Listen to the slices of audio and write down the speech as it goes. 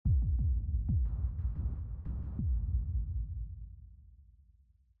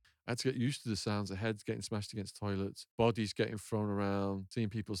I had to get used to the sounds of heads getting smashed against toilets, bodies getting thrown around, seeing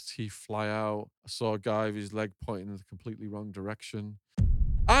people's teeth fly out. I saw a guy with his leg pointing in the completely wrong direction.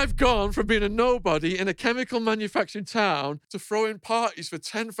 I've gone from being a nobody in a chemical manufacturing town to throwing parties for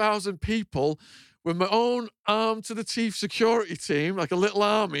 10,000 people with my own arm to the teeth security team, like a little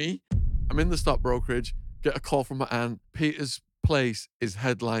army. I'm in the stock brokerage, get a call from my aunt. Peter's place is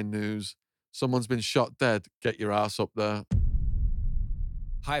headline news. Someone's been shot dead. Get your ass up there.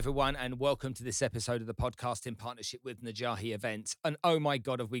 Hi, everyone, and welcome to this episode of the podcast in partnership with Najahi Events. And oh my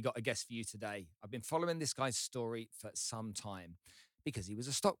God, have we got a guest for you today. I've been following this guy's story for some time because he was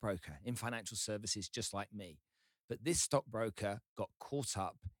a stockbroker in financial services just like me. But this stockbroker got caught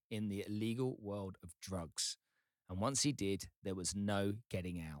up in the illegal world of drugs. And once he did, there was no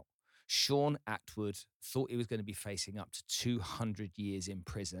getting out. Shaun Attwood thought he was going to be facing up to 200 years in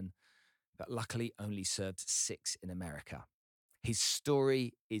prison, but luckily only served 6 in America. His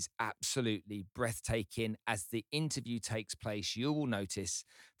story is absolutely breathtaking. As the interview takes place, you will notice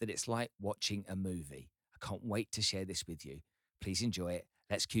that it's like watching a movie. I can't wait to share this with you. Please enjoy it.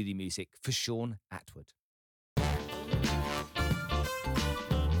 Let's cue the music for Shaun Attwood.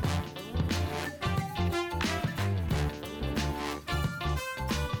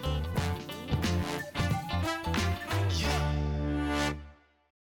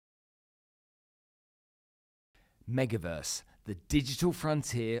 Megaverse, the digital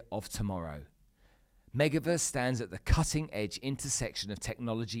frontier of tomorrow. Megaverse stands at the cutting-edge intersection of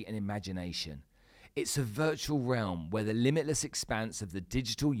technology and imagination. It's a virtual realm where the limitless expanse of the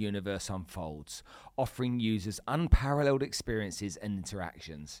digital universe unfolds, offering users unparalleled experiences and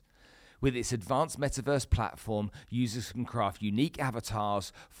interactions. With its advanced metaverse platform, users can craft unique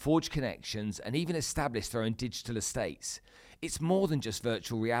avatars, forge connections, and even establish their own digital estates. It's more than just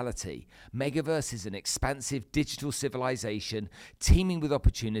virtual reality. Megaverse is an expansive digital civilization teeming with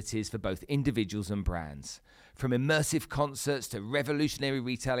opportunities for both individuals and brands. From immersive concerts to revolutionary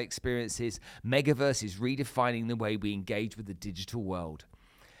retail experiences, Megaverse is redefining the way we engage with the digital world.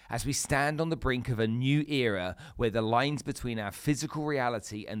 As we stand on the brink of a new era where the lines between our physical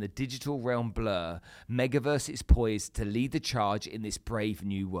reality and the digital realm blur, Megaverse is poised to lead the charge in this brave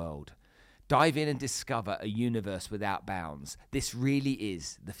new world. Dive in and discover a universe without bounds. This really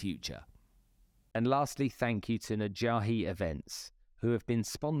is the future. And lastly, thank you to Najahi Events, who have been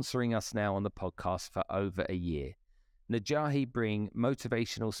sponsoring us now on the podcast for over a year. Najahi bring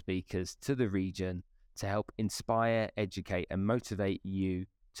motivational speakers to the region to help inspire, educate, and motivate you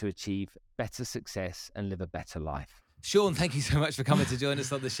to achieve better success and live a better life. Shaun, thank you so much for coming to join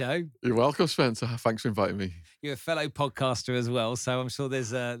us on the show. You're welcome, Spencer. Thanks for inviting me. You're a fellow podcaster as well, so I'm sure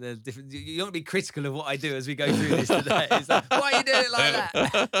there's different. You don't want to be critical of what I do as we go through this today. It's like, why are you doing it like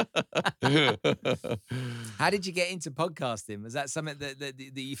that? How did you get into podcasting? Was that something that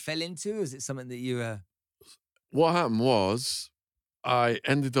you fell into? Or is it something that you... What happened was I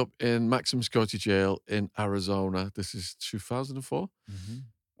ended up in maximum security jail in Arizona. This is 2004. Mm-hmm.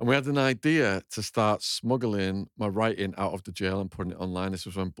 And we had an idea to start smuggling my writing out of the jail and putting it online. This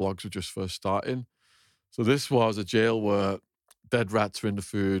was when blogs were just first starting. So this was a jail where dead rats were in the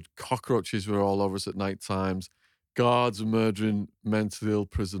food, cockroaches were all over us at night times, guards were murdering mentally ill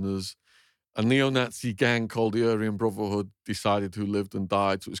prisoners. A neo-Nazi gang called the Aryan Brotherhood decided who lived and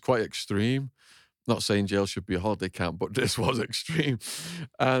died. So it was quite extreme. Not saying jail should be a holiday camp, but this was extreme.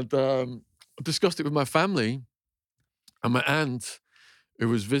 And I discussed it with my family, and my aunt, who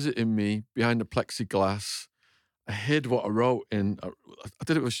was visiting me behind the plexiglass, I hid what I wrote in. I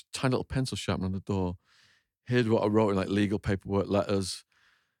did it with a tiny little pencil sharpener on the door. Hid what I wrote in like legal paperwork letters.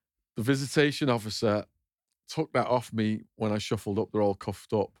 The visitation officer took that off me when I shuffled up. They're all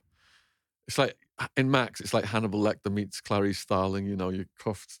cuffed up. It's like in Max, it's like Hannibal Lecter meets Clarice Starling. You know, you're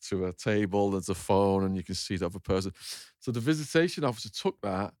cuffed to a table, there's a phone, and you can see the other person. So the visitation officer took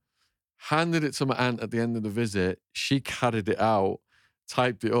that, handed it to my aunt at the end of the visit. She carried it out,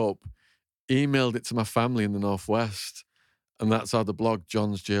 typed it up, emailed it to my family in the Northwest. And that's how the blog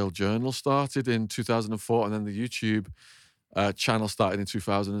John's Jail Journal started in 2004. And then the YouTube channel started in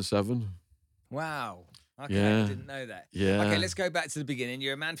 2007. Wow. Okay, Yeah. I didn't know that. Yeah. Okay, let's go back to the beginning.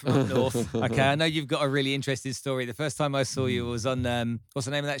 You're a man from up north. Okay, I know you've got a really interesting story. The first time I saw you was on, what's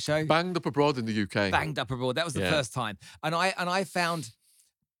the name of that show? Banged Up Abroad in the UK. Banged Up Abroad. That was the first time. And I found...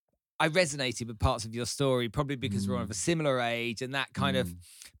 I resonated with parts of your story, probably because we're of a similar age and that kind of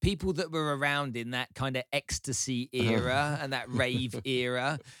people that were around in that kind of ecstasy era and that rave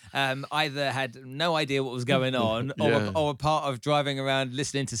era either had no idea what was going on or were part of driving around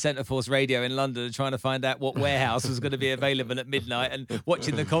listening to Centre Force Radio in London and trying to find out what warehouse was going to be available at midnight and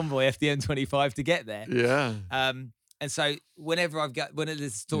watching the convoy FDM25 to get there. Yeah. And so whenever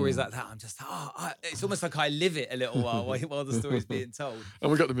there's stories like that, I'm just, it's almost like I live it a little while the story's being told.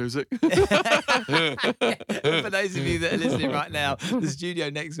 And we got the music. For those of you that are listening right now, the studio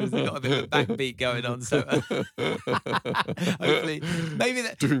next to us has got a bit of a backbeat going on. So hopefully,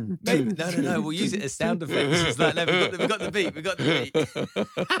 no, we'll use it as sound effects. It's like, no, we've got the beat.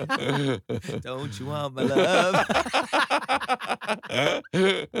 Don't you want my love?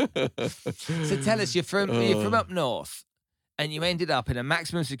 So tell us, you're from up north, and you ended up in a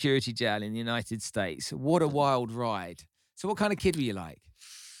maximum security jail in the United States. What a wild ride. So what kind of kid were you like?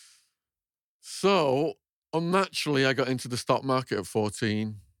 So, unnaturally, I got into the stock market at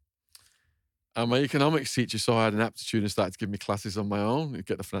 14. And my economics teacher saw I had an aptitude and started to give me classes on my own. He'd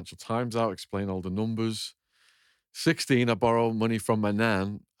get the Financial Times out, explain all the numbers. 16, I borrowed money from my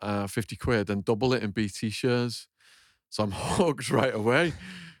nan, 50 quid, and double it in BT shares. So I'm hooked right away.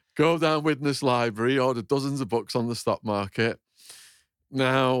 Go down Widnes Library, order dozens of books on the stock market.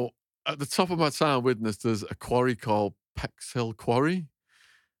 Now, at the top of my town, Widnes, there's a quarry called Peck's Hill Quarry.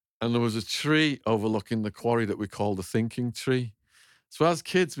 And there was a tree overlooking the quarry that we call the thinking tree. So as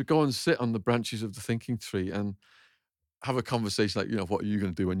kids, we go and sit on the branches of the thinking tree and have a conversation like, what are you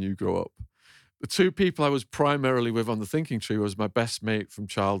going to do when you grow up? The two people I was primarily with on the thinking tree was my best mate from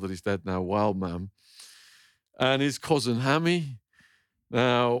childhood, he's dead now, Wildman, and his cousin Hammy.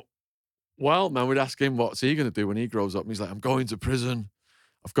 Now, Wildman, we'd ask him what's he going to do when he grows up. And he's like, I'm going to prison.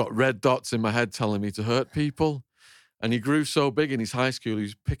 I've got red dots in my head telling me to hurt people. And he grew so big in his high school, he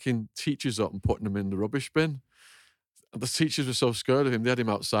was picking teachers up and putting them in the rubbish bin. And the teachers were so scared of him, they had him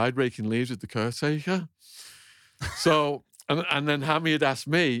outside raking leaves with the caretaker. So, and then Hammy had asked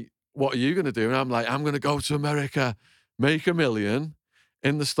me, what are you going to do? And I'm like, I'm going to go to America, make $1 million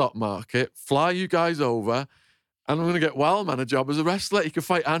in the stock market, fly you guys over, and I'm going to get Wildman a job as a wrestler. He could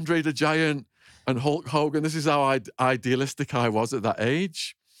fight Andre the Giant and Hulk Hogan. This is how idealistic I was at that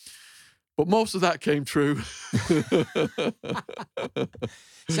age. But most of that came true.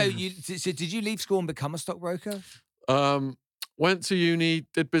 So did you leave school and become a stockbroker? Went to uni,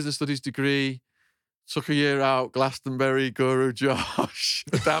 did business studies degree, took a year out, Glastonbury, Guru Josh,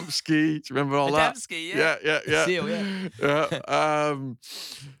 Adamski. Do you remember all that? Adamski, yeah. Yeah. Seal, yeah. Yeah.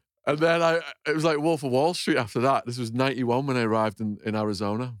 And then it was like Wolf of Wall Street after that. This was 91 when I arrived in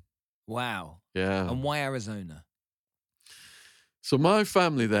Arizona. Wow. Yeah. And why Arizona? So my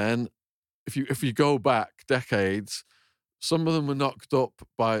family then, if you go back decades, some of them were knocked up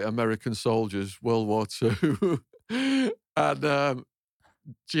by American soldiers, World War II. And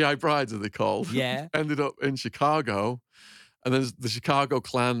GI brides, are they called? Yeah. Ended up in Chicago. And then the Chicago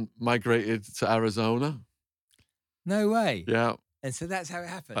clan migrated to Arizona. No way. Yeah. And so that's how it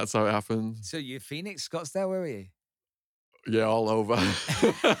happened? That's how it happened. So you're Phoenix, Scottsdale, where were you? Yeah, all over.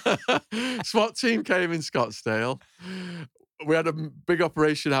 SWAT team came in Scottsdale. We had a big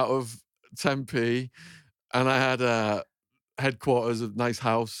operation out of Tempe, and I had a headquarters, a nice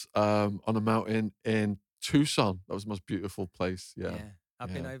house on a mountain in Tucson. That was the most beautiful place. Yeah.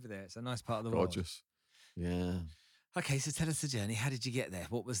 I've been over there. It's a nice part of the world. Gorgeous. Yeah. Okay, so tell us the journey. How did you get there?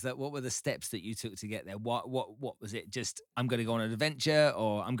 What were the steps that you took to get there? What was it? Just, I'm going to go on an adventure,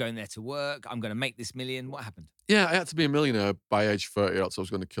 or I'm going there to work, I'm going to make this million? What happened? Yeah, I had to be a millionaire by age 30, else I was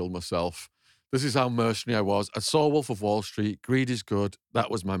going to kill myself. This is how mercenary I was. I saw Wolf of Wall Street. Greed is good.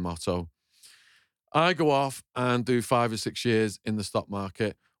 That was my motto. I go off and do 5 or 6 years in the stock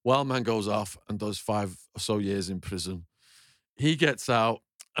market. Wildman goes off and does 5 or so years in prison. He gets out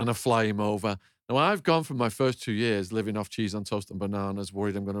and I fly him over. Now, I've gone from my first 2 years living off cheese on toast and bananas,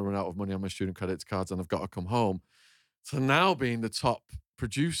 worried I'm going to run out of money on my student credit cards and I've got to come home, to now being the top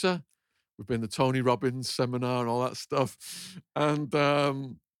producer. We've been the Tony Robbins seminar and all that stuff. And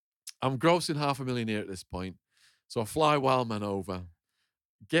I'm grossing $500,000 a year at this point. So I fly Wildman over,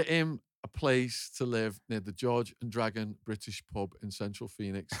 get him a place to live near the George and Dragon British pub in Central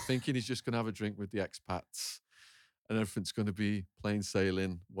Phoenix, thinking he's just going to have a drink with the expats and everything's going to be plain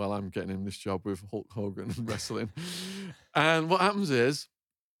sailing while I'm getting him this job with Hulk Hogan and wrestling. And what happens is,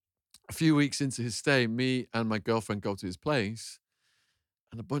 a few weeks into his stay, me and my girlfriend go to his place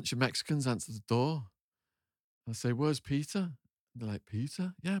and a bunch of Mexicans answer the door. I say, where's Peter? And they're like,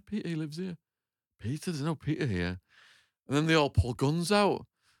 Peter? Yeah, Peter, he lives here. Peter? There's no Peter here. And then they all pull guns out.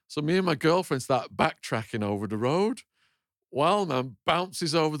 So me and my girlfriend start backtracking over the road. Wildman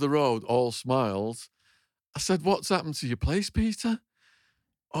bounces over the road, all smiles. I said, what's happened to your place, Peter?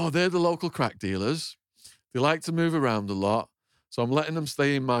 Oh, they're the local crack dealers. They like to move around a lot. So I'm letting them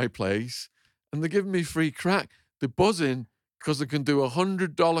stay in my place. And they're giving me free crack. They're buzzing because they can do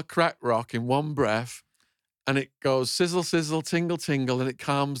 $100 crack rock in one breath. And it goes sizzle, sizzle, tingle, tingle, and it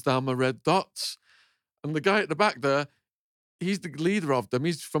calms down my red dots. And the guy at the back there, he's the leader of them.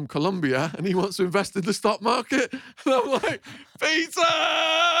 He's from Colombia and he wants to invest in the stock market. And I'm like, Peter,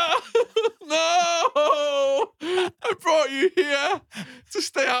 no, I brought you here to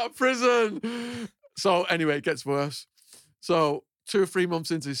stay out of prison. So anyway, it gets worse. So 2 or 3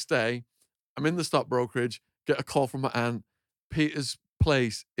 months into his stay, I'm in the stock brokerage, get a call from my aunt. Peter's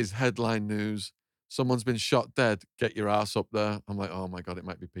place is headline news. Someone's been shot dead. Get your ass up there. I'm like, oh my God, it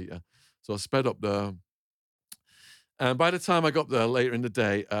might be Peter. So I sped up there. And by the time I got there later in the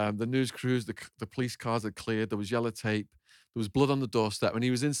day, the news crews, the police cars had cleared. There was yellow tape. There was blood on the doorstep. And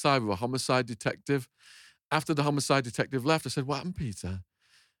he was inside with a homicide detective. After the homicide detective left, I said, what happened, Peter?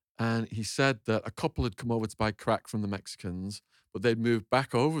 And he said that a couple had come over to buy crack from the Mexicans, but they'd moved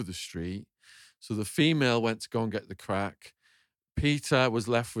back over the street. So the female went to go and get the crack. Peter was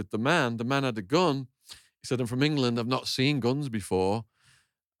left with the man. The man had a gun. He said, I'm from England. I've not seen guns before.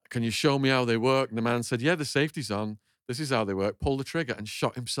 Can you show me how they work? And the man said, yeah, the safety's on. This is how they work. Pulled the trigger and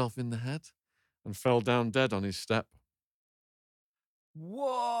shot himself in the head and fell down dead on his step.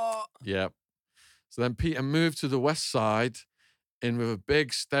 What? Yeah. So then Peter moved to the west side in with a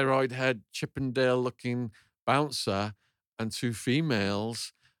big steroid head, Chippendale-looking bouncer and 2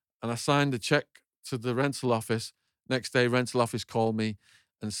 females. And I signed a check to the rental office. Next day, rental office called me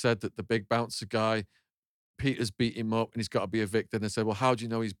and said that the big bouncer guy, Peter's beat him up and he's got to be evicted. And I said, well, how do you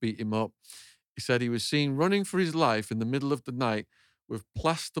know he's beat him up? He said he was seen running for his life in the middle of the night with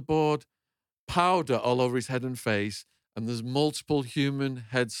plasterboard powder all over his head and face. And there's multiple human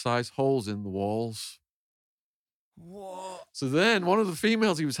head-sized holes in the walls. What? So then one of the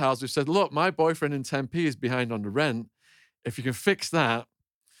females he was housed with said, look, my boyfriend in Tempe is behind on the rent. If you can fix that,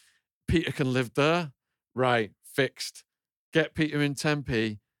 Peter can live there. Right, fixed. Get Peter in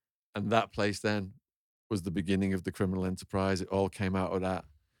Tempe. And that place then was the beginning of the criminal enterprise. It all came out of that.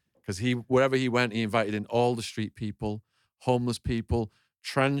 Because wherever he went, he invited in all the street people, homeless people,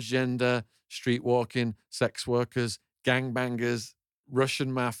 transgender, street walking, sex workers, gangbangers,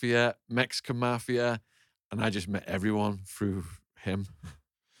 Russian mafia, Mexican mafia. And I just met everyone through him.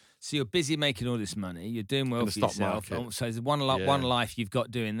 So you're busy making all this money. You're doing well for yourself. Market. So there's one life you've got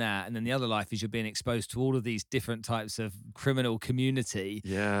doing that, and then the other life is you're being exposed to all of these different types of criminal community.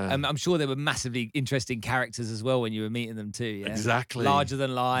 Yeah. I'm sure there were massively interesting characters as well when you were meeting them too. Yeah. Exactly. Larger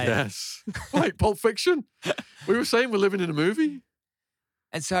than life. Yes. Like Pulp Fiction. We were saying we're living in a movie.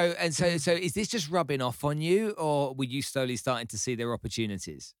 And so is this just rubbing off on you, or were you slowly starting to see their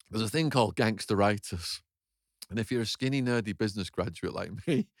opportunities? There's a thing called gangsteritis. And if you're a skinny, nerdy business graduate like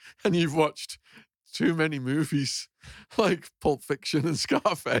me, and you've watched too many movies like Pulp Fiction and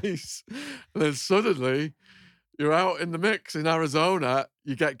Scarface, and then suddenly you're out in the mix in Arizona,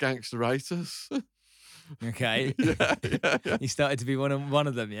 you get gangsteritis. Okay. Yeah. You started to be one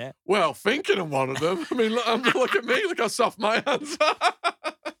of them, yeah? Well, thinking I'm one of them. I mean, look at me. Look how soft my hands are.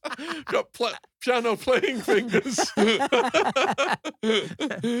 Got piano playing fingers.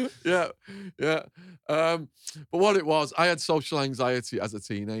 Yeah. But what it was, I had social anxiety as a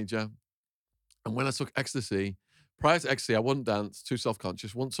teenager. And when I took ecstasy, prior to ecstasy, I wouldn't dance, too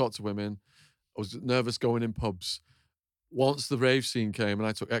self-conscious, wouldn't talk to women. I was nervous going in pubs. Once the rave scene came and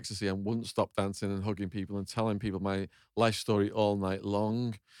I took ecstasy, I wouldn't stop dancing and hugging people and telling people my life story all night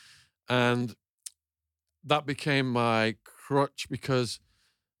long. And that became my crutch because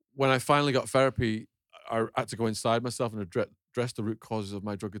when I finally got therapy, I had to go inside myself and address the root causes of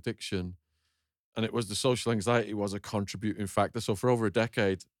my drug addiction. And it was the social anxiety was a contributing factor. So for over a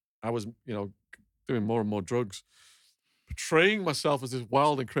decade, I was, doing more and more drugs, portraying myself as this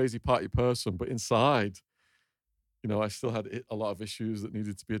wild and crazy party person. But inside, I still had a lot of issues that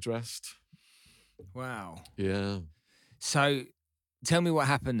needed to be addressed. Wow. Yeah. So tell me what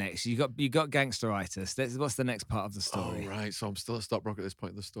happened next. You got gangsteritis. What's the next part of the story? Oh, right. So I'm still a stockbroker at this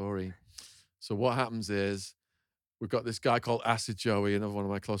point of the story. So what happens is we've got this guy called Acid Joey, another one of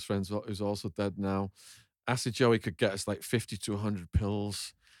my close friends who's also dead now. Acid Joey could get us like 50 to 100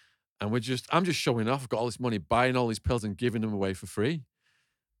 pills. And I'm just showing off. I've got all this money, buying all these pills and giving them away for free.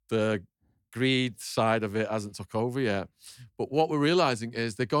 The greed side of it hasn't took over yet. But what we're realizing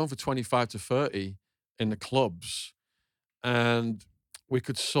is they're going for 25 to 30 in the clubs. And we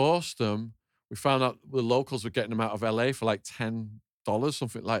could source them. We found out the locals were getting them out of LA for like $10,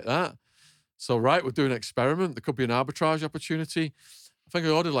 something like that. So, right, we're doing an experiment. There could be an arbitrage opportunity. I think I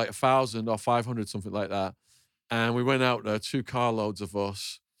ordered like 1,000 or 500, something like that. And we went out there, 2 carloads of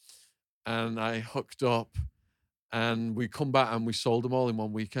us. And I hooked up. And we come back and we sold them all in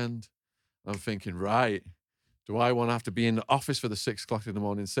one weekend. I'm thinking, right, do I want to have to be in the office for the 6 o'clock in the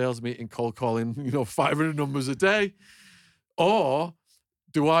morning sales meeting, cold calling, 500 numbers a day? Or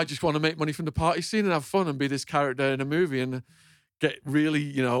do I just want to make money from the party scene and have fun and be this character in a movie and get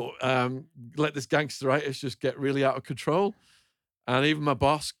really, let this gangsteritis just get really out of control? And even my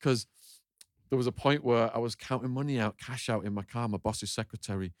boss, because there was a point where I was counting money out, cash out in my car. My boss's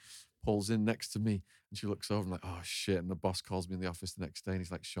secretary pulls in next to me and she looks over and like, oh shit. And the boss calls me in the office the next day and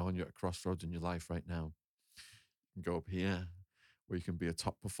he's like, Shaun, you're at a crossroads in your life right now. You can go up here where you can be a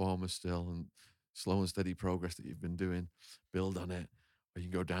top performer still and slow and steady progress that you've been doing, build on it. Or you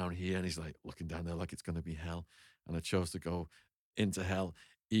can go down here. And he's like looking down there like it's going to be hell. And I chose to go into hell,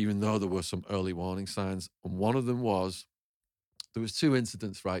 even though there were some early warning signs. And one of them was, there was 2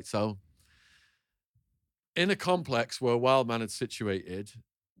 incidents, right? So in a complex where Wildman had situated,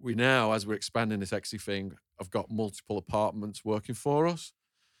 we now, as we're expanding this Ecstasy thing, have got multiple apartments working for us.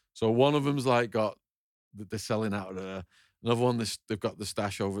 So one of them's like they're selling out of there. Another one, they've got the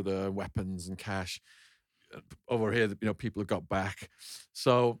stash over there, weapons and cash. Over here, people have got back.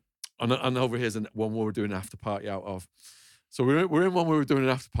 So, and over here's one we were doing an after party out of. So we're in one we were doing an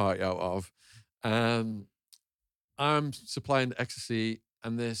after party out of. And I'm supplying the ecstasy,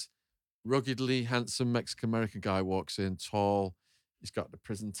 and this ruggedly handsome Mexican-American guy walks in, tall. He's got the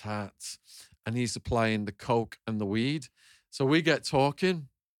prison tats, and he's supplying the coke and the weed. So we get talking,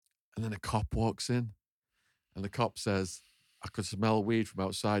 and then a cop walks in, and the cop says, I could smell weed from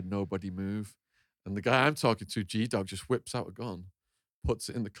outside, nobody move. And the guy I'm talking to, G-Dog, just whips out a gun, puts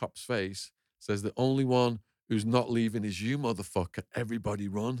it in the cop's face, says, the only one who's not leaving is you, motherfucker. Everybody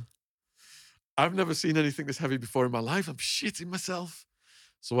run. I've never seen anything this heavy before in my life. I'm shitting myself.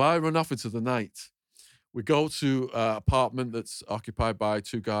 So I run off into the night. We go to an apartment that's occupied by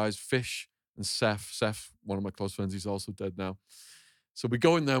 2 guys, Fish and Seth. Seth, one of my close friends, he's also dead now. So we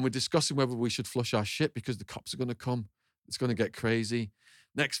go in there and we're discussing whether we should flush our shit because the cops are going to come. It's going to get crazy.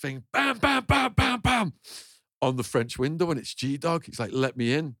 Next thing, bam, bam, bam, bam, bam, on the French window, and it's G-Dog. He's like, let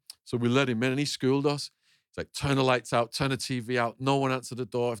me in. So we let him in, and he schooled us. He's like, turn the lights out, turn the TV out. No one answer the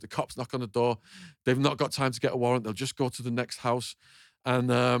door. If the cops knock on the door, they've not got time to get a warrant. They'll just go to the next house. And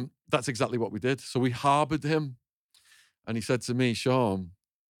that's exactly what we did. So we harbored him. And he said to me, Shaun,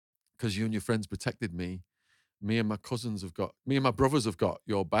 because you and your friends protected me, me and my brothers have got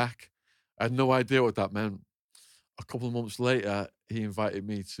your back. I had no idea what that meant. A couple of months later, he invited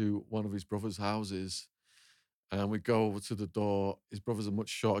me to one of his brother's houses. And we go over to the door. His brother's a much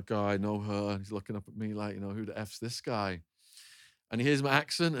shorter guy, know her. He's looking up at me like, who the F's this guy? And he hears my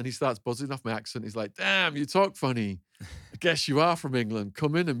accent and he starts buzzing off my accent. He's like, damn, you talk funny. I guess you are from England.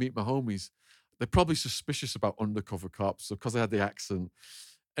 Come in and meet my homies. They're probably suspicious about undercover cops. So because I had the accent.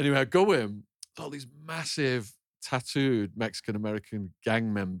 Anyway, I go in, all these massive tattooed Mexican-American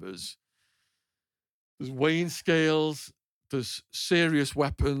gang members. There's weighing scales. There's serious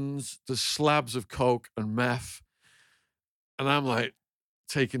weapons. There's slabs of coke and meth. And I'm like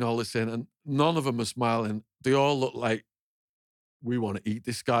taking all this in, and none of them are smiling. They all look like, we want to eat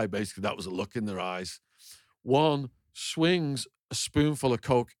this guy, basically. That was a look in their eyes. One swings a spoonful of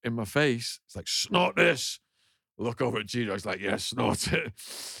coke in my face. It's like, snort this. Look over at Gino. He's like, yeah, snort it.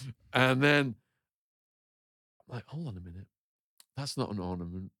 And then I'm like, hold on a minute. That's not an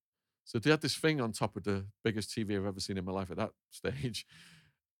ornament. So they had this thing on top of the biggest TV I've ever seen in my life at that stage.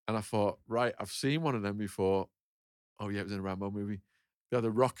 And I thought, right, I've seen one of them before. Oh, yeah, it was in a Rambo movie. They had a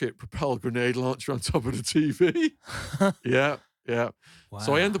rocket-propelled grenade launcher on top of the TV. Yeah. Wow.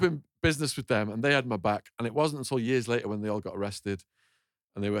 So I ended up in business with them, and they had my back. And it wasn't until years later when they all got arrested,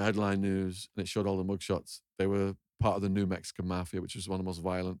 and they were headline news, and it showed all the mugshots. They were part of the New Mexican Mafia, which was one of the most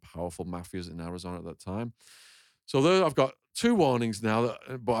violent, powerful mafias in Arizona at that time. So there, I've got 2 warnings now,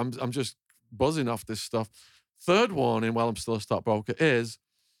 but I'm just buzzing off this stuff. Third warning, while I'm still a stockbroker, is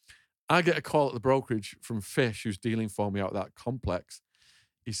I get a call at the brokerage from Fish, who's dealing for me out of that complex.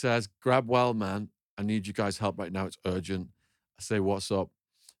 He says, grab Wildman. I need you guys' help right now. It's urgent. I say, what's up?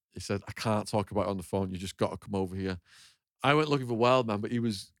 He said, I can't talk about it on the phone. You just got to come over here. I went looking for Wildman, but he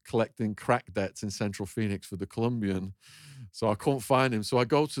was collecting crack debts in Central Phoenix for the Colombian. So I couldn't find him. So I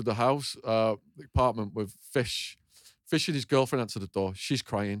go to the house, the apartment with Fish. Fish and his girlfriend answer the door. She's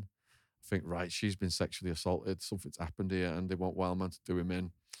crying. I think, right, she's been sexually assaulted. Something's happened here, and they want Wildman to do him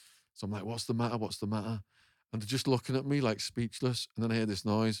in. So I'm like, what's the matter? What's the matter? And they're just looking at me like speechless. And then I hear this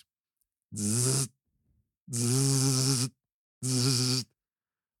noise. Zzz, zzz, zzz.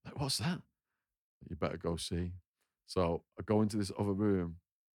 Like, what's that? You better go see. So I go into this other room,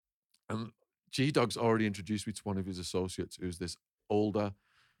 and G-Dog's already introduced me to one of his associates, who's this older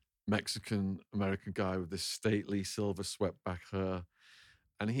Mexican-American guy with this stately silver swept back hair.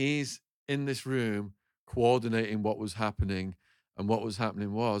 And he's in this room coordinating what was happening. And what was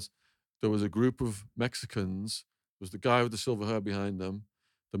happening was there was a group of Mexicans. There was the guy with the silver hair behind them.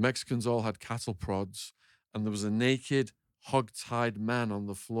 The Mexicans all had cattle prods, and there was a naked, hog-tied man on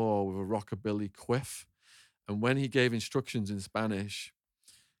the floor with a rockabilly quiff. And when he gave instructions in Spanish,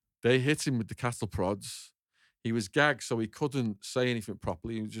 they hit him with the cattle prods. He was gagged, so he couldn't say anything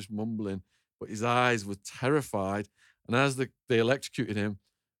properly. He was just mumbling, but his eyes were terrified. And as they electrocuted him,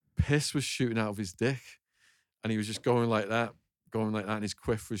 piss was shooting out of his dick. And he was just going like that, and his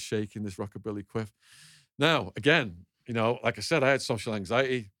quiff was shaking, this rockabilly quiff. Now, again, like I said, I had social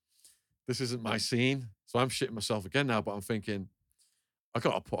anxiety. This isn't my scene. So I'm shitting myself again now, but I'm thinking, I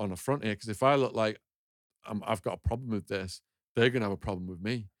got to put on a front here, because if I look like I've got a problem with this, they're going to have a problem with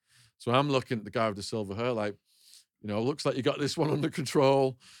me. So I'm looking at the guy with the silver hair like, looks like you got this one under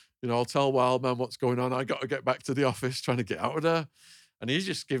control. I'll tell Wildman what's going on. I got to get back to the office, trying to get out of there. And he's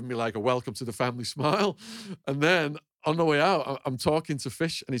just giving me like a welcome to the family smile. And then on the way out, I'm talking to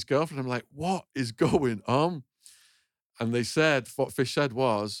Fish and his girlfriend. I'm like, what is going on? And they said, what Fish said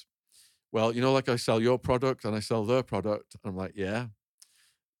was, well, like I sell your product and I sell their product. I'm like, yeah.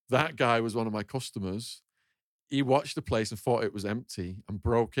 That guy was one of my customers. He watched the place and thought it was empty and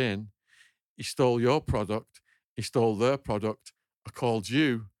broke in. He stole your product. He stole their product. I called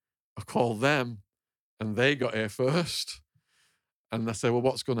you. I called them. And they got here first. And I said, well,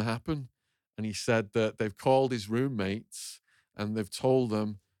 what's going to happen? And he said that they've called his roommates and they've told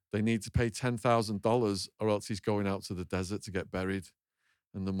them they need to pay $10,000 or else he's going out to the desert to get buried.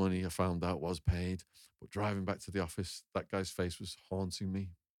 And the money, I found out, was paid. But driving back to the office, that guy's face was haunting me.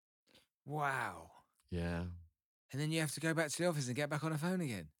 Wow. Yeah. And then you have to go back to the office and get back on the phone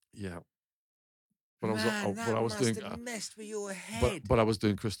again. Yeah. But Man, that must have messed with your head. But I was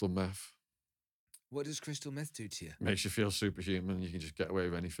doing crystal meth. What does crystal meth do to you? Makes you feel superhuman. You can just get away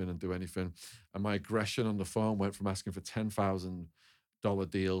with anything and do anything. And my aggression on the phone went from asking for $10,000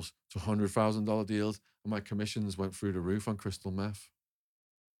 deals to $100,000 deals. And my commissions went through the roof on crystal meth.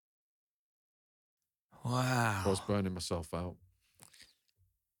 Wow. I was burning myself out.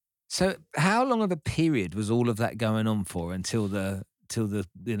 So how long of a period was all of that going on for until the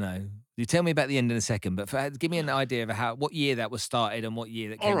you tell me about the end in a second, but give me an idea of what year that was started and what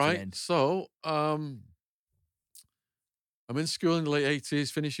year that came to an end. So I'm in school in the late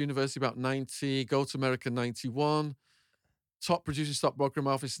 80s, finished university about 90, go to America 91, top producing stockbroker in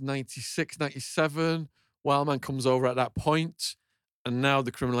my office 96, 97. Wildman comes over at that point, and now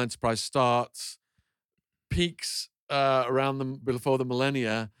the criminal enterprise starts. Peaks around before the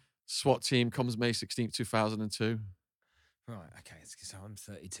millennia. SWAT team comes May 16th, 2002. Right, okay, so I'm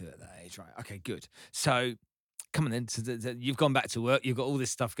 32 at that age, right? Okay, good. So, come on then. So you've gone back to work. You've got all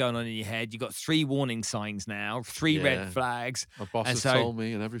this stuff going on in your head. You've got 3 warning signs now, 3 red flags. My boss has told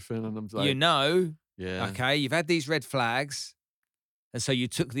me and everything, and I'm like, yeah. Okay, you've had these red flags, and so you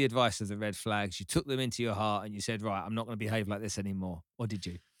took the advice of the red flags. You took them into your heart, and you said, right, I'm not going to behave like this anymore. Or did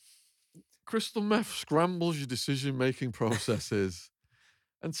you? Crystal meth scrambles your decision-making processes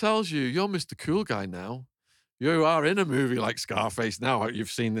and tells you you're Mr. Cool Guy now. You are in a movie like Scarface now.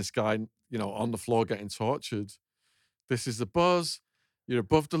 You've seen this guy, on the floor getting tortured. This is the buzz. You're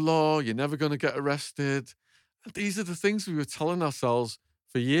above the law. You're never going to get arrested. And these are the things we were telling ourselves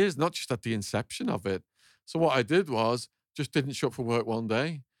for years, not just at the inception of it. So what I did was just didn't show up for work one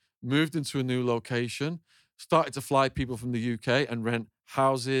day, moved into a new location, started to fly people from the UK and rent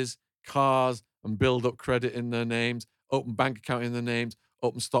houses, cars, and build up credit in their names, open bank account in their names,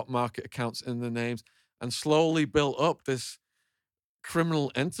 open stock market accounts in their names, and slowly built up this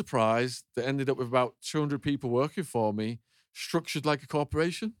criminal enterprise that ended up with about 200 people working for me, structured like a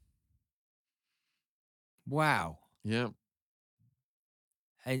corporation. Wow. Yeah.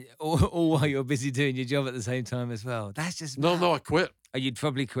 And all while you're busy doing your job at the same time as well. That's just No, I quit. Oh, you'd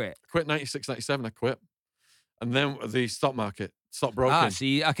probably quit. I quit 96, 97, I quit. And then the stock market, stockbroking.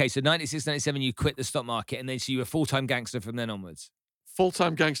 So 96, 97, you quit the stock market, and then so you were a full-time gangster from then onwards.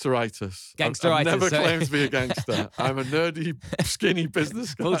 Full-time gangsteritis. I've never claimed to be a gangster. I'm a nerdy, skinny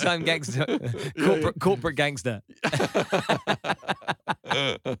business guy. Full-time gangster. Corporate gangster.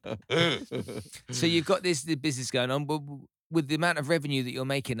 So you've got the business going on, but with the amount of revenue that you're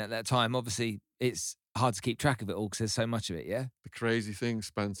making at that time, obviously it's hard to keep track of it all because there's so much of it, yeah? The crazy thing,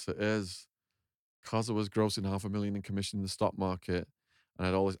 Spencer, is because I was grossing $500,000 in commission in the stock market and I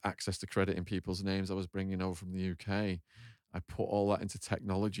had all this access to credit in people's names I was bringing over from the UK, I put all that into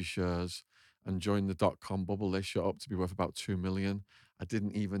technology shares, and during the dot-com bubble, they shot up to be worth about $2 million. I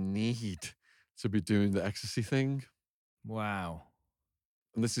didn't even need to be doing the ecstasy thing. Wow.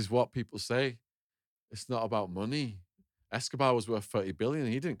 And this is what people say. It's not about money. Escobar was worth $30 billion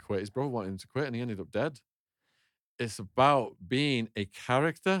and he didn't quit. His brother wanted him to quit and he ended up dead. It's about being a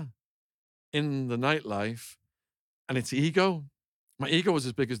character in the nightlife, and it's ego. My ego was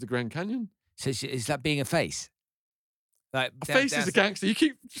as big as the Grand Canyon. So is that being a face? Like A face is a gangster. You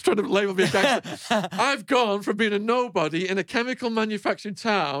keep trying to label me a gangster. I've gone from being a nobody in a chemical manufacturing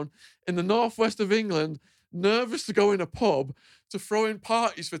town in the northwest of England, nervous to go in a pub, to throwing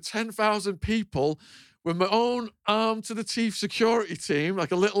parties for 10,000 people with my own arm-to-the-teeth security team,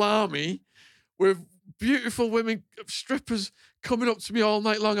 like a little army, with beautiful women, strippers coming up to me all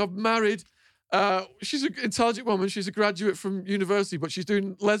night long. I've married. She's an intelligent woman. She's a graduate from university, but she's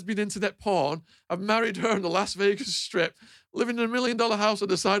doing lesbian internet porn. I've married her in the Las Vegas Strip, living in $1 million house on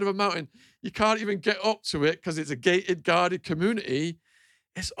the side of a mountain. You can't even get up to it because it's a gated, guarded community.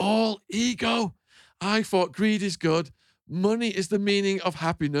 It's all ego. I thought greed is good. Money is the meaning of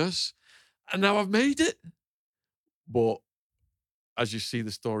happiness. And now I've made it. But as you see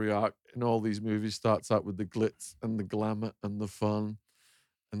the story arc in all these movies, starts out with the glitz and the glamour and the fun.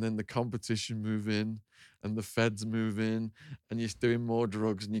 And then the competition move in and the feds move in and you're doing more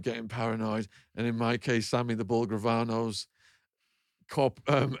drugs and you're getting paranoid. And in my case, Sammy the Bull Gravano's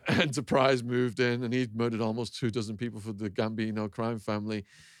enterprise moved in and he'd murdered almost 24 people for the Gambino crime family.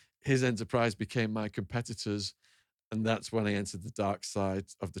 His enterprise became my competitors. And that's when I entered the dark side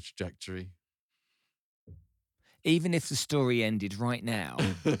of the trajectory. Even if the story ended right now,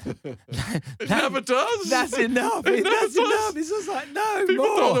 it never does. That's enough. That's enough. It's just like, no, people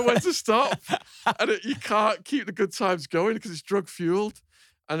more. don't know when to stop. And you can't keep the good times going because it's drug fueled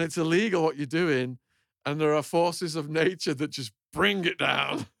and it's illegal what you're doing. And there are forces of nature that just bring it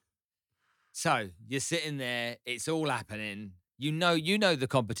down. So you're sitting there, it's all happening. You know the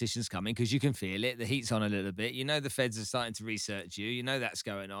competition's coming because you can feel it. The heat's on a little bit. You know the feds are starting to research you. You know that's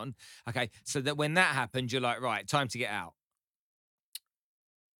going on. Okay, so that when that happened, you're like, right, time to get out.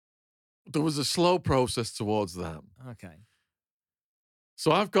 There was a slow process towards that. Okay.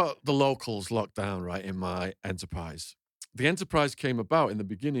 So I've got the locals locked down, right, in my enterprise. The enterprise came about in the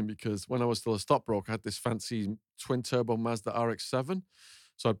beginning because when I was still a stockbroker, I had this fancy twin-turbo Mazda RX-7.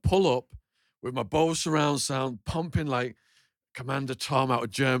 So I'd pull up with my Bose surround sound, pumping like Commander Tom out of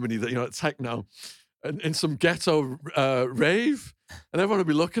Germany, that techno, and in some ghetto rave, and everyone would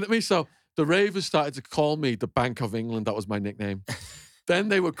be looking at me. So the ravers started to call me the Bank of England. That was my nickname. Then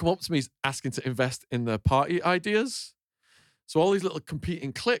they would come up to me asking to invest in their party ideas. So all these little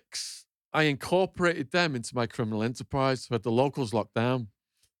competing cliques, I incorporated them into my criminal enterprise. So I had the locals locked down.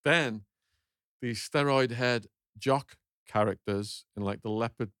 Then these steroid head jock characters in like the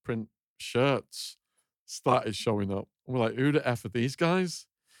leopard print shirts started showing up. And we're like, who the F are these guys?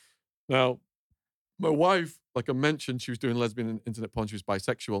 Now, my wife, like I mentioned, she was doing lesbian and internet porn. She was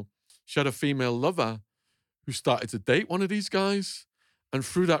bisexual. She had a female lover who started to date one of these guys. And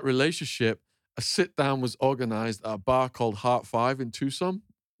through that relationship, a sit-down was organized at a bar called Heart 5 in Tucson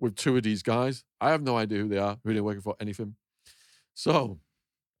with two of these guys. I have no idea who they are, who they're working for, anything. So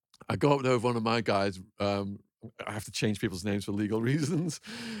I go up there with one of my guys. I have to change people's names for legal reasons.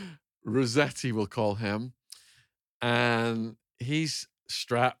 Rossetti, we'll call him. And he's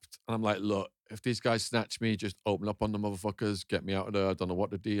strapped. And I'm like, look, if these guys snatch me, just open up on the motherfuckers, get me out of there. I don't know what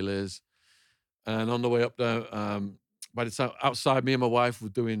the deal is. And on the way up there, by the time outside, me and my wife were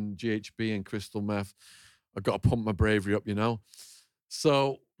doing GHB and crystal meth. I got to pump my bravery up,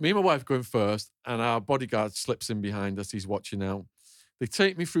 So me and my wife going first, and our bodyguard slips in behind us. He's watching out. They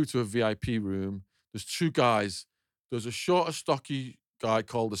take me through to a VIP room. There's two guys. There's a shorter, stocky guy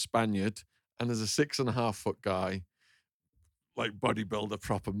called a Spaniard, and there's a 6.5-foot guy, like bodybuilder,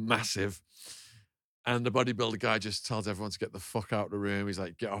 proper massive. And the bodybuilder guy just tells everyone to get the fuck out of the room. He's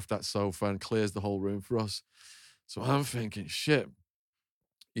like, get off that sofa, and clears the whole room for us. So I'm thinking, shit,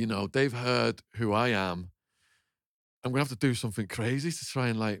 they've heard who I am. I'm going to have to do something crazy to try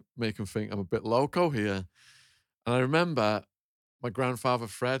and like make them think I'm a bit loco here. And I remember my grandfather,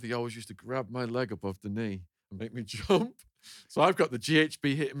 Fred, he always used to grab my leg above the knee and make me jump. So I've got the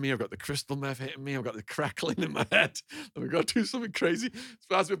GHB hitting me. I've got the crystal meth hitting me. I've got the crackling in my head. And we've got to do something crazy.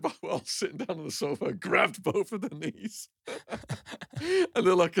 So as we're all sitting down on the sofa, I grabbed both of their knees. And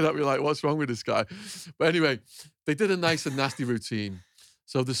they're looking at me like, what's wrong with this guy? But anyway, they did a nice and nasty routine.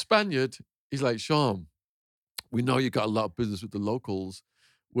 So the Spaniard, he's like, Shaun, we know you got a lot of business with the locals.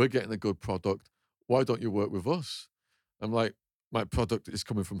 We're getting a good product. Why don't you work with us? I'm like, my product is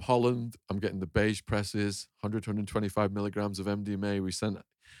coming from Holland. I'm getting the beige presses, 125 milligrams of MDMA. We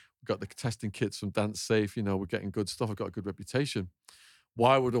got the testing kits from Dance Safe. We're getting good stuff. I've got a good reputation.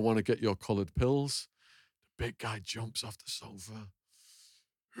 Why would I want to get your colored pills? The big guy jumps off the sofa.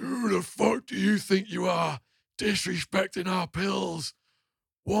 Who the fuck do you think you are, disrespecting our pills?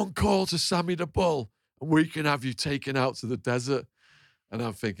 One call to Sammy the Bull, and we can have you taken out to the desert. And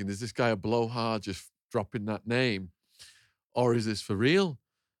I'm thinking, is this guy a blowhard just dropping that name? or is this for real?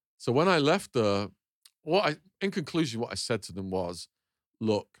 So when I left there, in conclusion, what I said to them was,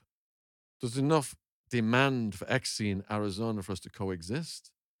 look, there's enough demand for ecstasy in Arizona for us to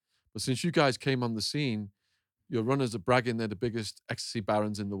coexist. But since you guys came on the scene, your runners are bragging they're the biggest ecstasy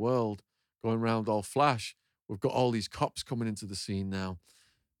barons in the world, going around all flash. We've got all these cops coming into the scene now.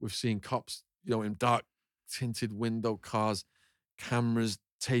 We've seen cops, in dark tinted window cars, cameras,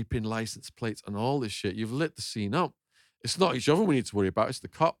 taping license plates and all this shit. You've lit the scene up. It's not each other we need to worry about, it's the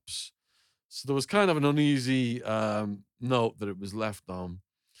cops. So there was kind of an uneasy note that it was left on.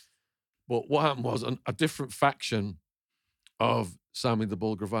 But what happened was a different faction of Sammy the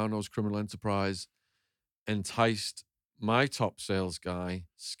Bull Gravano's criminal enterprise enticed my top sales guy,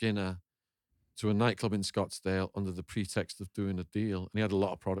 Skinner, to a nightclub in Scottsdale under the pretext of doing a deal. And he had a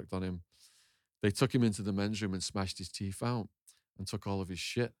lot of product on him. They took him into the men's room and smashed his teeth out and took all of his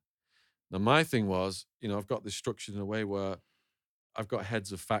shit. Now, my thing was, I've got this structured in a way where I've got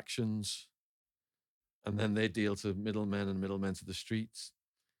heads of factions, and then they deal to middlemen and middlemen to the streets.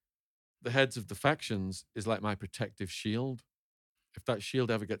 The heads of the factions is like my protective shield. If that shield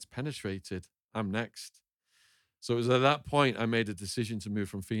ever gets penetrated, I'm next. So it was at that point I made a decision to move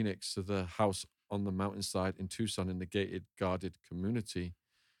from Phoenix to the house on the mountainside in Tucson in the gated, guarded community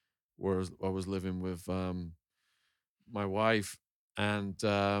where I was living with my wife. And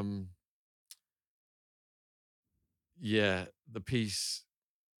the piece,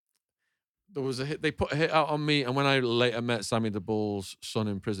 there was a hit. They put a hit out on me. And when I later met Sammy the Bull's son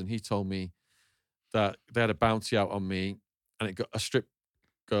in prison, he told me that they had a bounty out on me, and it got a strip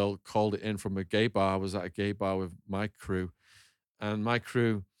girl called it in from a gay bar. I was at a gay bar with my crew, and my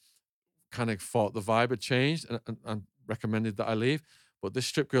crew kind of thought the vibe had changed and recommended that I leave. But this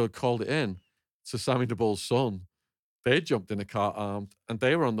strip girl called it in to Sammy the Bull's son. They jumped in a car armed, and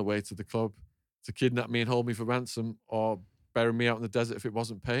they were on the way to the club to kidnap me and hold me for ransom or bury me out in the desert if it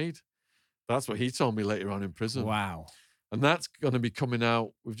wasn't paid. That's what he told me later on in prison. Wow. And that's going to be coming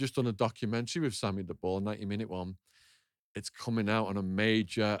out. We've just done a documentary with Sammy the Bull, a 90-minute one. It's coming out on a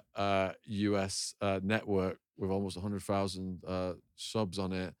major US network with almost 100,000 subs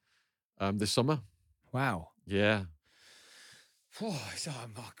on it this summer. Wow. Yeah. Oh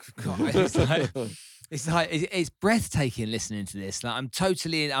my God. It's breathtaking listening to this. Like,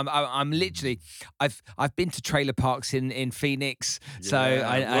 I'm literally, I've been to trailer parks in Phoenix. Yeah. So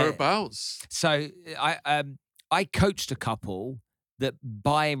whereabouts? I coached a couple that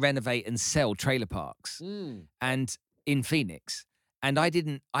buy, renovate, and sell trailer parks, and in Phoenix. And I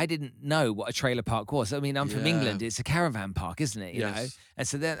didn't know what a trailer park was. I mean, I'm from England. It's a caravan park, isn't it? You know. And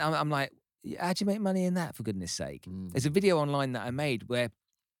so then I'm like, how'd you make money in that, for goodness sake? There's a video online that I made where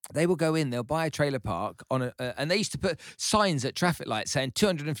they will go in, they'll buy a trailer park and they used to put signs at traffic lights saying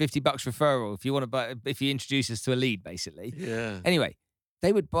 $250 referral if you want to buy, if you introduce us to a lead, basically. Yeah. Anyway,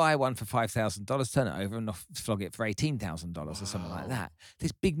 they would buy one for $5,000, turn it over, and flog it for $18,000 or something like that.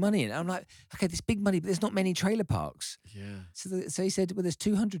 There's big money in it. I'm like, okay, there's big money, but there's not many trailer parks. Yeah. So he said, well, there's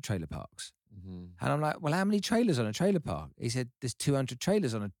 200 trailer parks. And I'm like, well, how many trailers on a trailer park? He said, there's 200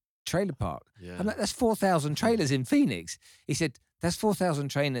 trailers on a trailer park. Yeah. I'm like, that's 4,000 trailers in Phoenix. He said, that's 4,000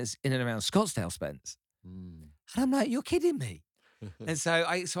 trailers in and around Scottsdale, Spence. And I'm like, you're kidding me. And so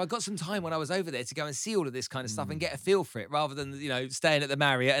I got some time when I was over there to go and see all of this kind of stuff and get a feel for it, rather than, staying at the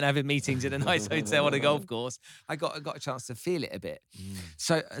Marriott and having meetings in a nice hotel on a golf course. I got a chance to feel it a bit.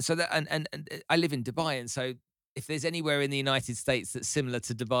 So that and I live in Dubai, and so if there's anywhere in the United States that's similar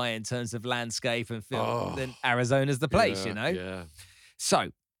to Dubai in terms of landscape and film, then Arizona's the place, Yeah. So,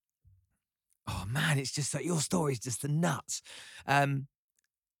 oh man, it's just like, your story's just the nuts.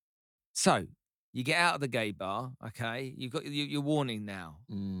 So you get out of the gay bar, okay? You've got your warning now.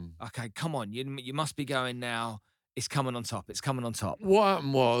 Okay, come on, you must be going now. It's coming on top. It's coming on top. What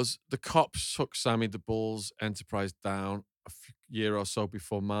happened was the cops took Sammy the Bull's enterprise down a year or so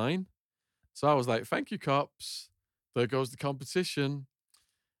before mine. So I was like, thank you, cops. There goes the competition.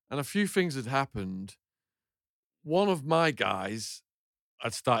 And a few things had happened. One of my guys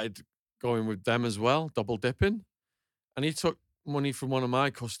had started going with them as well, double dipping. And he took money from one of my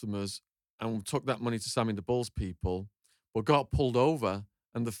customers and took that money to Sammy the Bull's people, but got pulled over,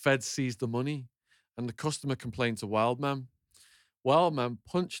 and the feds seized the money. And the customer complained to Wildman. Wildman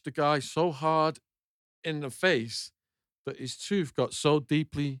punched the guy so hard in the face that his tooth got so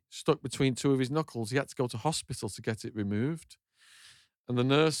deeply stuck between two of his knuckles, he had to go to hospital to get it removed. And the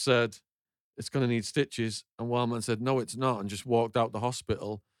nurse said, it's going to need stitches. And Wildman said, no, it's not, and just walked out the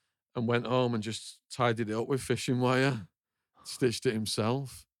hospital and went home and just tidied it up with fishing wire, stitched it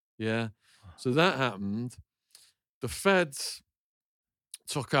himself. Yeah. So that happened. The feds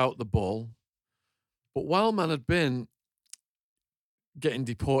took out the bull, but Wildman had been getting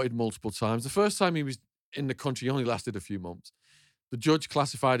deported multiple times. The first time he was in the country, he only lasted a few months. The judge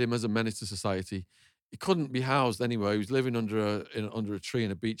classified him as a menace to society. He couldn't be housed anywhere. He was living under a tree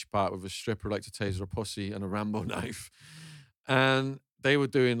in a beach park with a stripper like to taser a pussy and a Rambo knife. And they were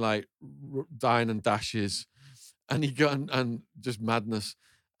doing like dine and dashes, and he got and just madness.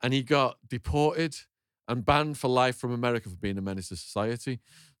 And he got deported and banned for life from America for being a menace to society.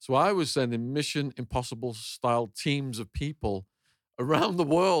 So I was sending Mission Impossible style teams of people around the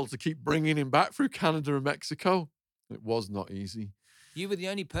world to keep bringing him back through Canada and Mexico. It was not easy. You were the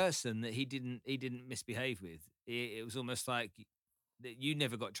only person that he didn't misbehave with. It was almost like that you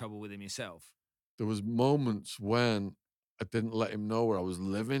never got trouble with him yourself. There was moments when I didn't let him know where I was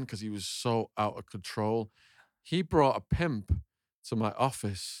living because he was so out of control. He brought a pimp to my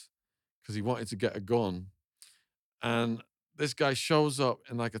office because he wanted to get a gun. And this guy shows up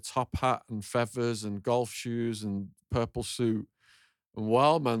in like a top hat and feathers and golf shoes and purple suit. And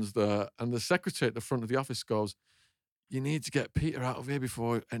Wildman's there. And the secretary at the front of the office goes, "You need to get Peter out of here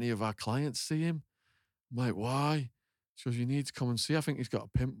before any of our clients see him." I'm like, "Why?" She goes, "You need to come and see. I think he's got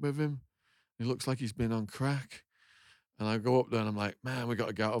a pimp with him. He looks like he's been on crack." And I go up there and I'm like, "Man, we got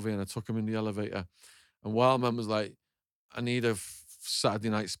to get out of here." And I took him in the elevator. And Wildman was like, "I need a Saturday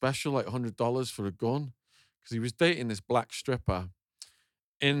night special, like $100 for a gun." Because he was dating this black stripper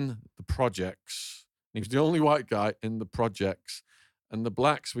in the projects. He was the only white guy in the projects. And the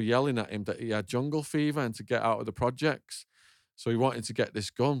blacks were yelling at him that he had jungle fever and to get out of the projects. So he wanted to get this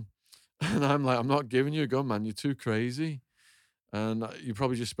gun. And I'm like, "I'm not giving you a gun, man. You're too crazy. And you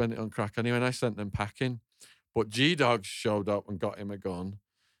probably just spent it on crack anyway." And I sent them packing. But G-Dogs showed up and got him a gun.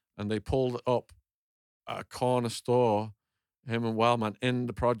 And they pulled up at a corner store, him and Wildman in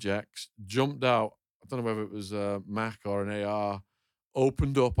the projects, jumped out. I don't know whether it was a Mac or an AR,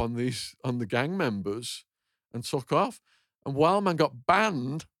 opened up on the gang members and took off. And Wildman got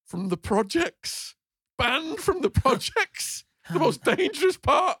banned from the projects. Banned from the projects. The most dangerous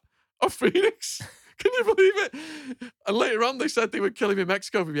part of Phoenix. Can you believe it? And later on, they said they would kill him in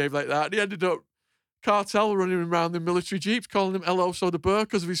Mexico if he behaved like that. And he ended up cartel running around in military jeeps, calling him El Oso de Burr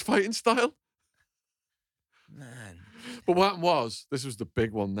because of his fighting style. Man. But what happened was, this was the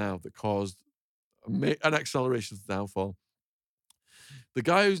big one now that caused an acceleration to the downfall. The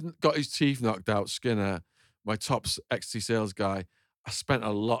guy who's got his teeth knocked out, Skinner, my top ecstasy sales guy, I spent a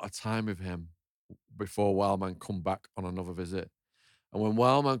lot of time with him before Wildman come back on another visit. And when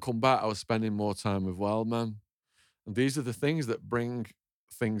Wildman come back, I was spending more time with Wildman. And these are the things that bring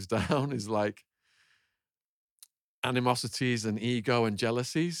things down, is like animosities and ego and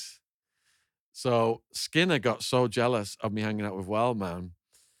jealousies. So Skinner got so jealous of me hanging out with Wildman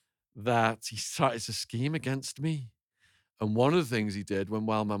that he started to scheme against me. And one of the things he did when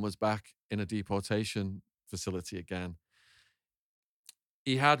Wildman was back in a deportation facility again,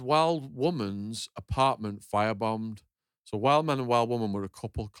 he had Wild Woman's apartment firebombed. So Wildman and Wild Woman were a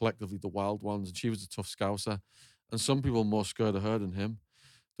couple, collectively the Wild Ones, and she was a tough scouser. And some people were more scared of her than him.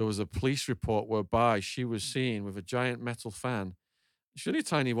 There was a police report whereby she was seen with a giant metal fan. She's only a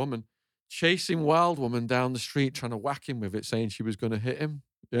tiny woman, chasing Wild Woman down the street, trying to whack him with it, saying she was going to hit him.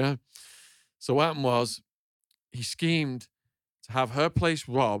 Yeah. So what happened was, he schemed to have her place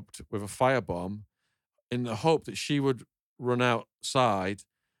robbed with a firebomb in the hope that she would run outside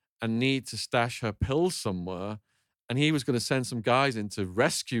and need to stash her pills somewhere. And he was going to send some guys in to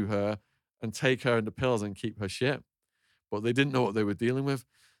rescue her and take her and the pills and keep her shit. But they didn't know what they were dealing with.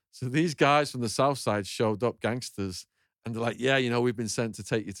 So these guys from the South Side showed up, gangsters, and they're like, "Yeah, you know, we've been sent to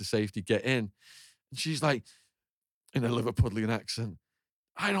take you to safety. Get in." And she's like, in a Liverpudlian accent,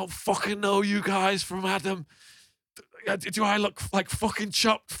 "I don't fucking know you guys from Adam. Do I look like fucking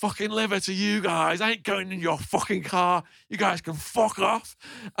chopped fucking liver to you guys? I ain't going in your fucking car. You guys can fuck off."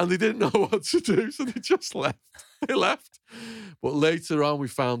 And they didn't know what to do, so they just left. They left. But later on, we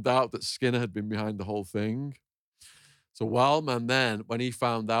found out that Skinner had been behind the whole thing. So Wildman then, when he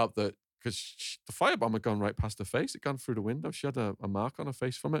found out that, because the firebomb had gone right past her face, it gone through the window. She had a mark on her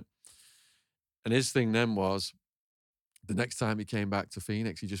face from it. And his thing then was, the next time he came back to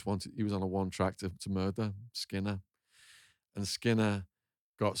Phoenix, he was on a one track to murder Skinner. And Skinner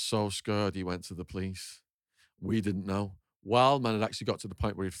got so scared, he went to the police. We didn't know. Wildman had actually got to the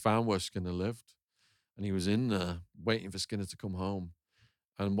point where he'd found where Skinner lived. And he was in there waiting for Skinner to come home.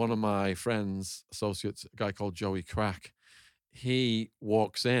 And one of my friends, associates, a guy called Joey Crack, he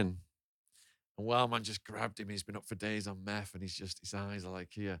walks in. And Wildman just grabbed him. He's been up for days on meth. And his eyes are like,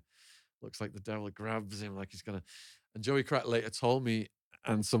 here. Looks like the devil grabs him like he's going to. And Joey Crack later told me,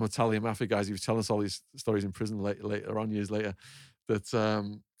 and some Italian Mafia guys, he was telling us all these stories in prison later on, years later, that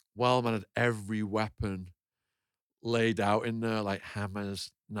Wildman had every weapon laid out in there, like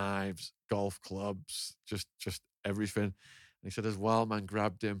hammers, knives, golf clubs, just everything. And he said as Wild Man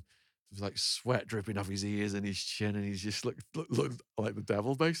grabbed him, there was like sweat dripping off his ears and his chin, and he's just looked like the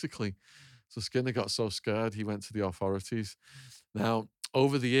devil, basically. So Skinner got so scared, he went to the authorities. Now,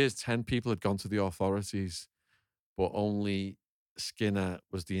 over the years, 10 people had gone to the authorities, but only Skinner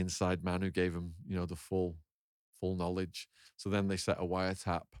was the inside man who gave him, the full knowledge. So then they set a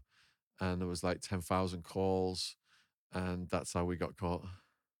wiretap, and there was like 10,000 calls, and that's how we got caught.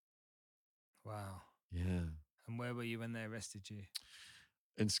 Wow. Yeah. And where were you when they arrested you?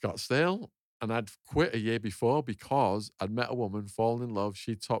 In Scottsdale, and I'd quit a year before because I'd met a woman, fallen in love.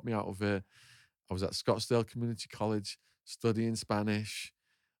 She taught me out of it. I was at Scottsdale Community College studying Spanish.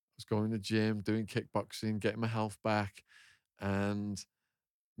 I was going to the gym, doing kickboxing, getting my health back. And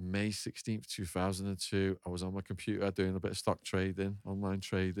May 16th, 2002, I was on my computer doing a bit of stock trading, online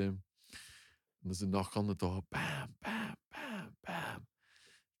trading. And there's a knock on the door. Bam, bam, bam, bam.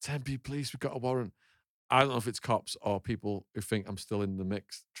 Tempe police, we've got a warrant. I don't know if it's cops or people who think I'm still in the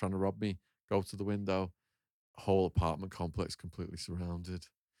mix trying to rob me. Go to the window. Whole apartment complex completely surrounded.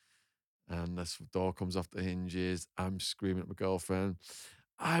 And this door comes off the hinges. I'm screaming at my girlfriend.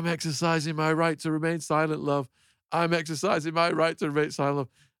 I'm exercising my right to remain silent, love. I'm exercising my right to remain silent, love.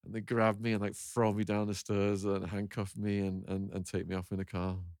 And they grab me and like throw me down the stairs and handcuff me and take me off in a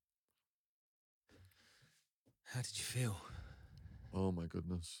car. How did you feel? Oh my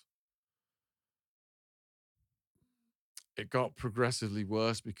goodness. It got progressively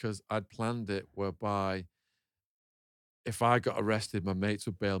worse because I'd planned it whereby if I got arrested, my mates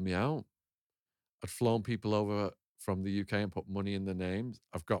would bail me out. I'd flown people over from the UK and put money in their names.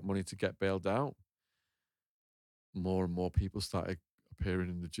 I've got money to get bailed out. More and more people started appearing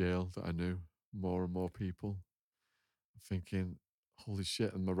in the jail that I knew. More and more people. Thinking, holy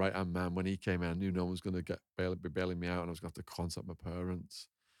shit. And my right-hand man, when he came in, I knew no one was going to be bailing me out, and I was going to have to contact my parents.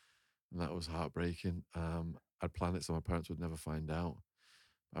 And that was heartbreaking. I'd planned it so my parents would never find out.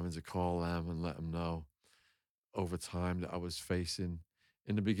 Having to call them and let them know over time that I was facing.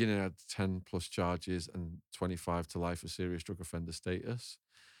 In the beginning, I had 10 plus charges and 25 to life for serious drug offender status.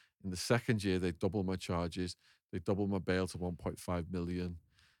 In the second year, they doubled my charges. They doubled my bail to 1.5 million.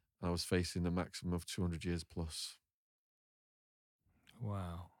 And I was facing a maximum of 200 years plus.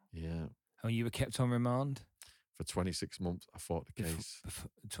 Wow. Yeah. Oh, you were kept on remand? For 26 months, I fought the case.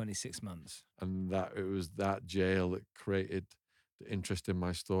 26 months. And it was that jail that created the interest in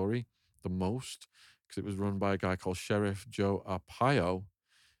my story the most, because it was run by a guy called Sheriff Joe Arpaio,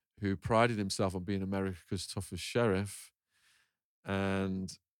 who prided himself on being America's toughest sheriff.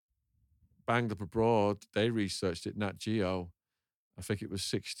 And Banged Up Abroad, they researched it, Nat Geo. I think it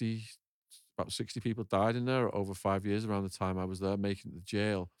was about 60 people died in there over 5 years around the time I was there, making the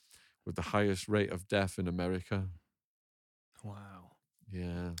jail with the highest rate of death in America. Wow.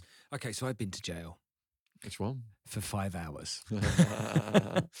 Yeah. Okay, so I've been to jail. Which one? For 5 hours.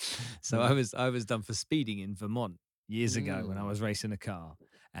 So I was done for speeding in Vermont years ago when I was racing a car.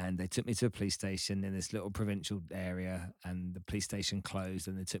 And they took me to a police station in this little provincial area, and the police station closed,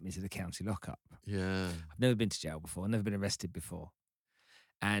 and they took me to the county lockup. Yeah. I've never been to jail before. I've never been arrested before.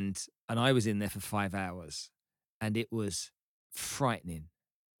 And I was in there for 5 hours, and it was frightening,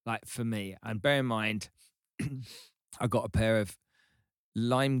 like for me. And bear in mind, I got a pair of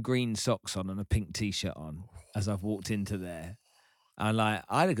lime green socks on and a pink t-shirt on as I've walked into there. And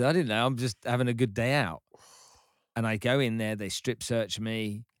I didn't know, I'm just having a good day out. And I go in there, they strip search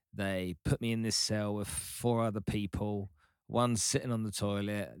me, they put me in this cell with 4 other people. One's sitting on the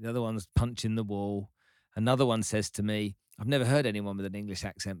toilet, the other one's punching the wall. Another one says to me, I've never heard anyone with an English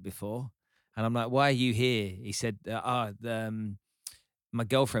accent before. And I'm like, why are you here? He said, my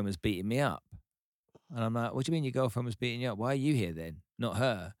girlfriend was beating me up. And I'm like, what do you mean your girlfriend was beating you up? Why are you here then? Not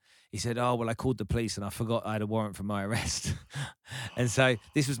her. He said, oh, well, I called the police and I forgot I had a warrant for my arrest. And so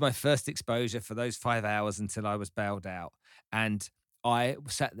this was my first exposure for those 5 hours until I was bailed out. And I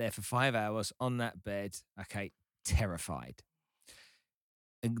sat there for 5 hours on that bed, okay, terrified.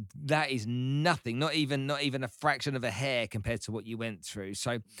 And that is nothing, not even a fraction of a hair compared to what you went through.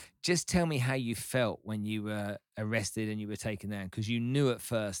 So just tell me how you felt when you were arrested and you were taken down, because you knew at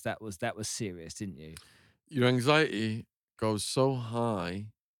first that was serious, didn't you? Your anxiety goes so high,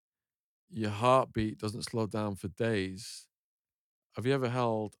 your heartbeat doesn't slow down for days. Have you ever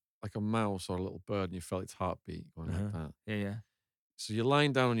held like a mouse or a little bird and you felt its heartbeat going like that? Yeah, yeah. So you're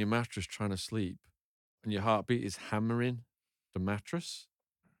lying down on your mattress trying to sleep, and your heartbeat is hammering the mattress,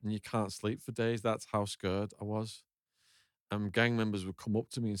 and you can't sleep for days. That's how scared I was. And gang members would come up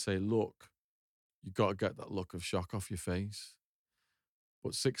to me and say, look, you got to get that look of shock off your face.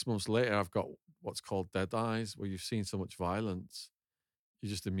 But 6 months later, I've got what's called dead eyes, where you've seen so much violence,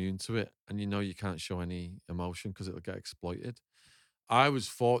 you're just immune to it. And you know you can't show any emotion because it'll get exploited. I was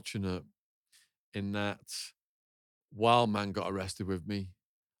fortunate in that Wild Man got arrested with me.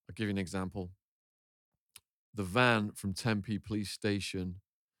 I'll give you an example. The van from Tempe Police Station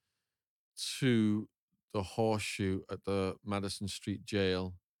to the Horseshoe at the Madison Street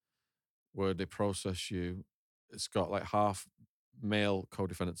Jail, where they process you, it's got like half male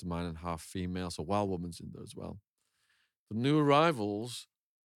co-defendants of mine and half female. So Wild Woman's in there as well. The new arrivals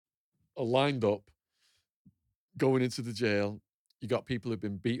are lined up going into the jail. You got people who've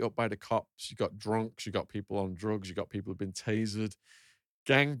been beat up by the cops. You got drunks. You got people on drugs. You got people who've been tasered,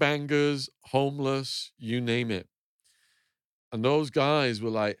 gangbangers, homeless, you name it. And those guys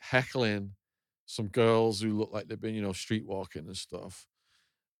were like heckling some girls who look like they've been, street walking and stuff.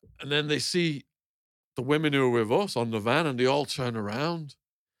 And then they see the women who are with us on the van and they all turn around.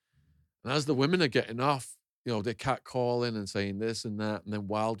 And as the women are getting off, they're catcalling and saying this and that. And then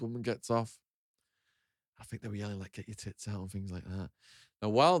Wild Woman gets off. I think they were yelling like, get your tits out and things like that. Now,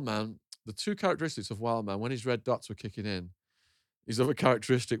 Wild Man, the two characteristics of Wild Man, when his red dots were kicking in, his other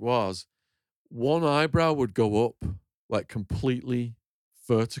characteristic was one eyebrow would go up like completely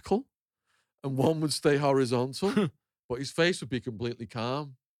vertical and one would stay horizontal, but his face would be completely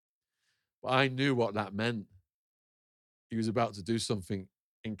calm. But I knew what that meant. He was about to do something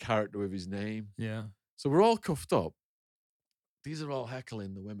in character with his name. Yeah. So we're all cuffed up. These are all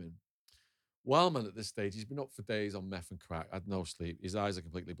heckling the women. Wildman at this stage, he's been up for days on meth and crack, had no sleep. His eyes are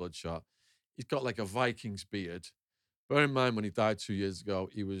completely bloodshot. He's got like a Viking's beard. Bear in mind, when he died 2 years ago,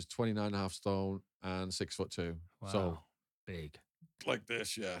 he was 29.5 stone and 6'2". Wow. So big. Like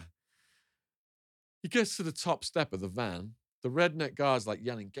this, yeah. He gets to the top step of the van. The redneck guard's like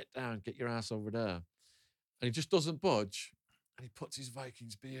yelling, get down, get your ass over there. And he just doesn't budge. And he puts his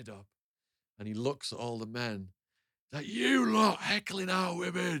Viking's beard up. And he looks at all the men. Like, you lot heckling our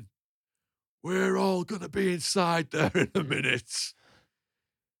women. We're all going to be inside there in a minute.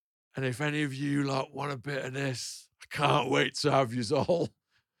 And if any of you lot want a bit of this, I can't wait to have yous all.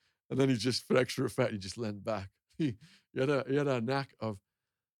 And then he just, for extra effect, he just leaned back. He had a knack of,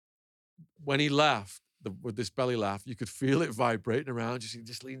 when he laughed, with this belly laugh, you could feel it vibrating around. He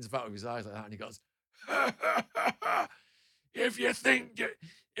just leans back with his eyes like that, and he goes, if you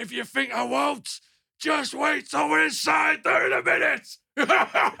think I won't, just wait till we're inside there in a minute.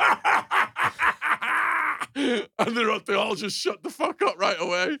 And they all just shut the fuck up right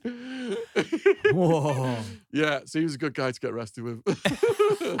away. Whoa. Yeah, so he was a good guy to get arrested with.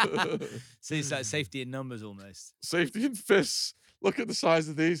 So it's like safety in numbers almost. Safety in fists. Look at the size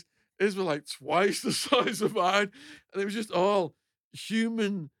of these. His were like twice the size of mine. And it was just all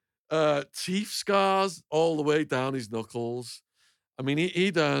human teeth scars all the way down his knuckles. I mean,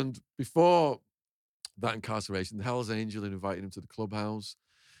 he'd earned, before that incarceration, the Hell's Angel had invited him to the clubhouse.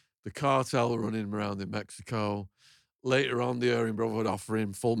 The cartel were running him around in Mexico. Later on, the Aryan Brotherhood offered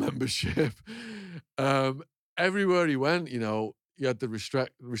him full membership. Everywhere he went, he had the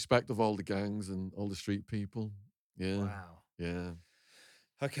respect of all the gangs and all the street people. Yeah. Wow. Yeah.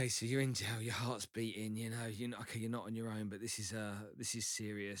 Okay, so you're in jail, your heart's beating, you're not on your own, but this is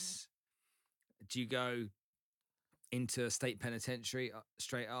serious. Do you go into a state penitentiary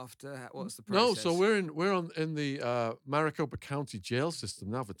straight after? What's the process? No, so we're in the Maricopa County Jail system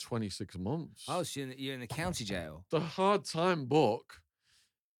now for 26 months. Oh, so you're in the county jail. The hard time book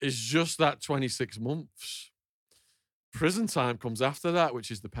is just that 26 months. Prison time comes after that,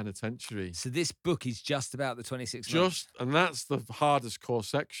 which is the penitentiary. So this book is just about the 26 months. And that's the hardest core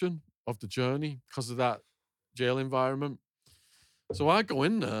section of the journey because of that jail environment. So I go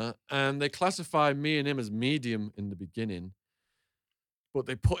in there and they classify me and him as medium in the beginning, but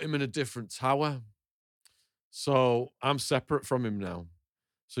they put him in a different tower. So I'm separate from him now.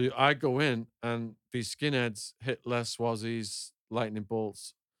 So I go in and these skinheads, Hitler, Swazis, lightning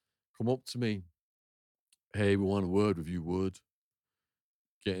bolts, come up to me. Hey, we want a word with you, Wood.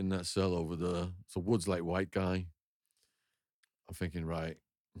 Get in that cell over there. So Wood's like white guy. I'm thinking, right,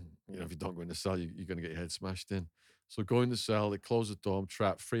 if you don't go in the cell, you're going to get your head smashed in. So go in the cell, they close the door, I'm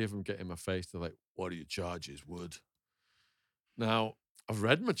trapped. 3 of them get in my face. They're like, what are your charges, Wood? Now, I've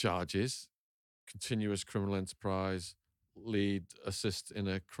read my charges. Continuous criminal enterprise, lead, assist in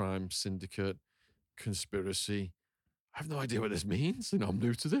a crime syndicate, conspiracy. I have no idea what this means. I'm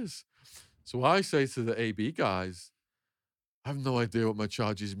new to this. So I say to the AB guys, I have no idea what my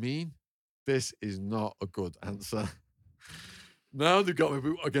charges mean. This is not a good answer. Now they've got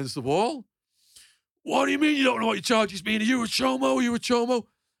me against the wall. What do you mean you don't know what your charges mean? Are you a chomo? Are you a chomo?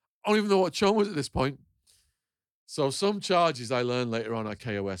 I don't even know what a chomo is at this point. So some charges I learned later on are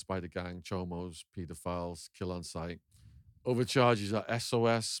KOS by the gang, chomos, pedophiles, kill on sight. Other charges are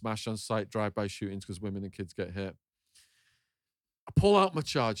SOS, smash on sight, drive-by shootings because women and kids get hit. I pull out my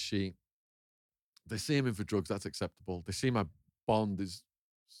charge sheet. They see him in for drugs, that's acceptable. They see my bond is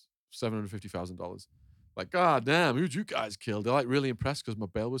 $750,000. Like, God damn, who'd you guys kill? They're like really impressed because my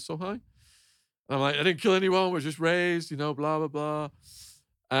bail was so high. And I'm like, I didn't kill anyone, we're just raised, blah, blah, blah.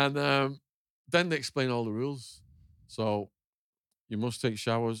 And then they explain all the rules. So you must take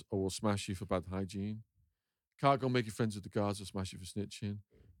showers or we'll smash you for bad hygiene. Can't go make your friends with the guards or smash you for snitching.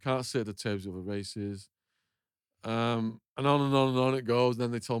 Can't sit at the tables of other races. And on and on and on it goes.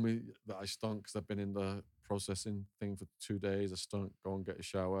 Then they told me that I stunk because I've been in the processing thing for 2 days. I stunk, go and get a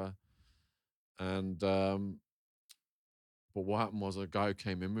shower. And but what happened was a guy who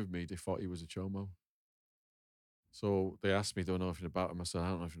came in with me, they thought he was a chomo. So they asked me, do I know anything about him? I said, I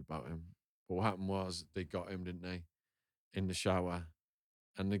don't know anything about him. But what happened was they got him, didn't they, in the shower.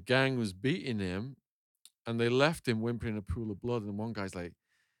 And the gang was beating him and they left him whimpering in a pool of blood. And one guy's like,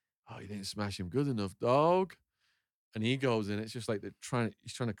 oh, you didn't smash him good enough, dog. And he goes in, it's just like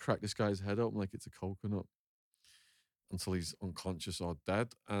he's trying to crack this guy's head open like it's a coconut until he's unconscious or dead.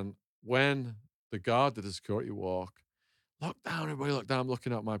 And when the guard did a security walk, lock down, everybody lock down. I'm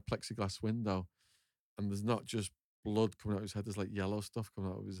looking out my plexiglass window and there's not just blood coming out of his head, there's like yellow stuff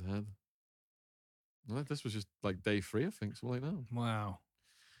coming out of his head. And this was just like day 3, I think, something like that. Wow.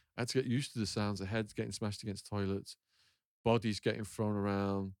 I had to get used to the sounds of heads getting smashed against toilets, bodies getting thrown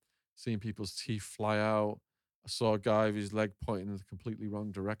around, seeing people's teeth fly out. I saw a guy with his leg pointing in the completely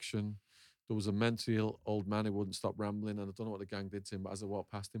wrong direction. There was a mentally ill old man who wouldn't stop rambling, and I don't know what the gang did to him, but as I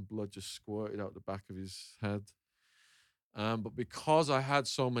walked past him, blood just squirted out the back of his head. But because I had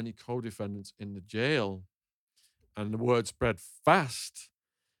so many co-defendants in the jail, and the word spread fast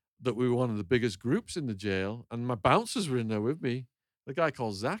that we were one of the biggest groups in the jail, and my bouncers were in there with me. The guy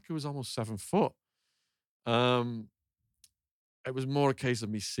called Zach, who was almost 7 foot. It was more a case of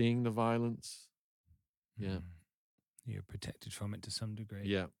me seeing the violence. Yeah. You're protected from it to some degree.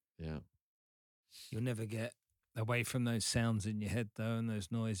 Yeah. You'll never get away from those sounds in your head, though, and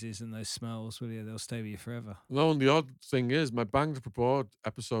those noises and those smells, will you? They'll stay with you forever. No, and the odd thing is, my Bang the Board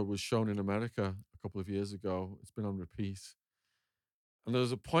episode was shown in America a couple of years ago. It's been on repeat. And there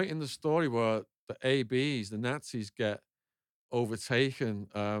was a point in the story where the ABs, the Nazis, get overtaken.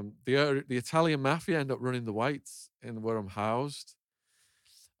 The Italian Mafia end up running the whites in where I'm housed.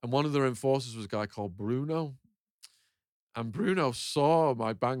 And one of their enforcers was a guy called Bruno. And Bruno saw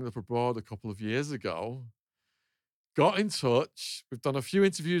my Bang the Board a couple of years ago, got in touch. We've done a few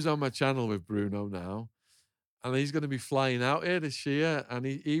interviews on my channel with Bruno now. And he's going to be flying out here this year. And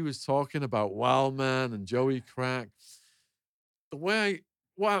he was talking about Wildman and Joey Crack. What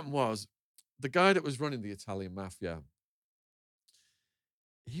happened was, the guy that was running the Italian Mafia,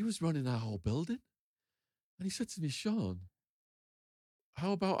 he was running our whole building. And he said to me, Shaun,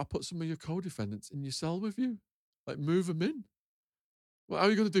 how about I put some of your co-defendants in your cell with you? Like, move them in. Well, how are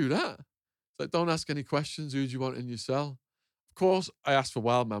you going to do that? It's like, don't ask any questions. Who do you want in your cell? Of course, I asked for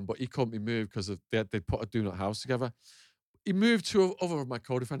Wildman, but he couldn't be moved because they put a do not house together. He moved 2 other of my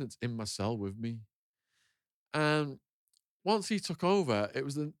co-defendants in my cell with me. And once he took over, it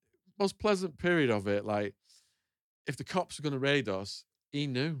was the most pleasant period of it. Like, if the cops were going to raid us, he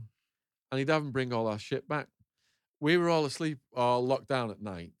knew. And he'd have them bring all our shit back. We were all asleep or locked down at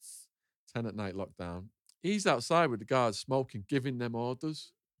night. 10 at night lockdown. He's outside with the guards smoking, giving them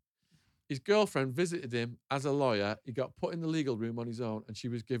orders. His girlfriend visited him as a lawyer. He got put in the legal room on his own and she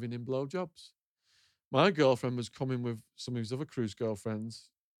was giving him blowjobs. My girlfriend was coming with some of his other crew's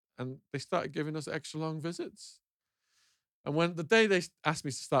girlfriends and they started giving us extra long visits. And when the day they asked me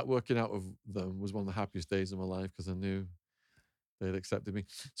to start working out with them was one of the happiest days of my life because I knew they'd accepted me.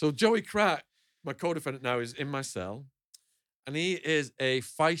 So Joey Crack, my co-defendant now, is in my cell. And he is a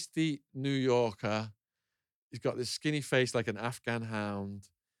feisty New Yorker. He's got this skinny face like an Afghan hound.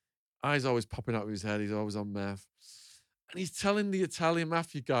 Eyes always popping out of his head. He's always on meth. And he's telling the Italian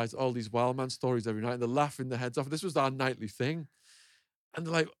Mafia guys all these wild man stories every night. And they're laughing their heads off. This was our nightly thing. And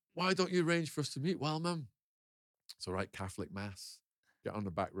they're like, why don't you arrange for us to meet Wildman? It's all right, Catholic Mass. Get on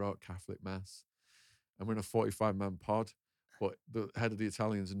the back row at Catholic Mass. And we're in a 45-man pod. But the head of the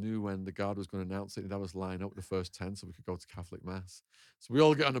Italians knew when the guard was going to announce it, he'd have us line up the first 10 so we could go to Catholic Mass. So we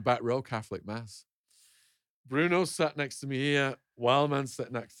all get on the back row, Catholic Mass. Bruno sat next to me here. Wildman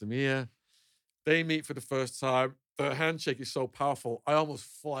sat next to me here. They meet for the first time. The handshake is so powerful, I almost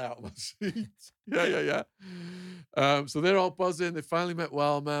fly out of my seat. Yeah. So they're all buzzing. They finally met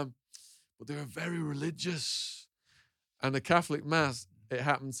Wildman, but they were very religious. And the Catholic Mass, it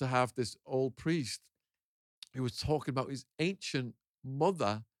happened to have this old priest He was talking about his ancient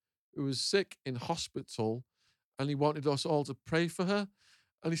mother who was sick in hospital, and he wanted us all to pray for her.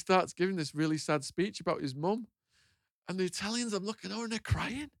 And he starts giving this really sad speech about his mum. And the Italians, I'm looking over and they're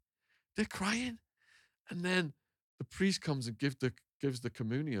crying. They're crying. And then the priest comes and gives the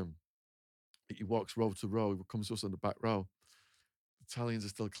communion. He walks row to row. He comes to us on the back row. The Italians are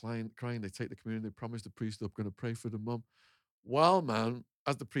still crying. They take the communion. They promise the priest they're going to pray for the mum. Well, man,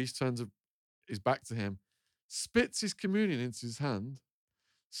 as the priest turns his back to him, spits his communion into his hand,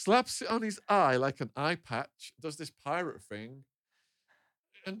 slaps it on his eye like an eye patch, does this pirate thing,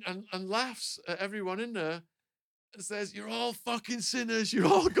 and laughs at everyone in there and says, "You're all fucking sinners. You're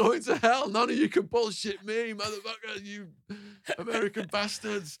all going to hell. None of you can bullshit me, motherfucker, you American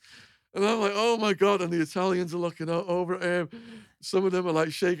bastards." And I'm like, "Oh my God." And the Italians are looking over at him. Some of them are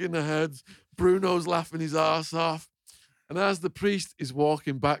like shaking their heads. Bruno's laughing his ass off. And as the priest is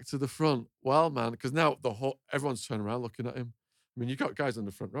walking back to the front, well, man, because now everyone's turning around looking at him. I mean, you got guys on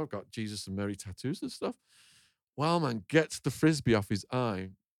the front row, got Jesus and Mary tattoos and stuff. Well, man, gets the frisbee off his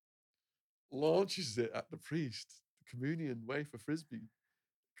eye, launches it at the priest, the communion wafer frisbee,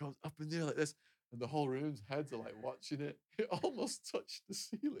 goes up in the air like this, and the whole room's heads are like watching it. It almost touched the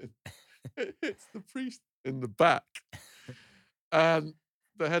ceiling. It hits the priest in the back. And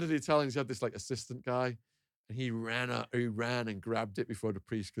the head of the Italians had this like assistant guy, and he ran and grabbed it before the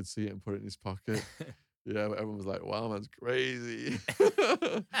priest could see it and put it in his pocket. Yeah, but everyone was like, "Wow, man's crazy."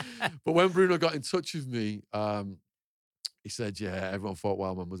 But when Bruno got in touch with me, he said, "Yeah, everyone thought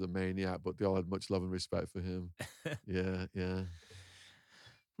Wildman was a maniac, but they all had much love and respect for him." Yeah, yeah.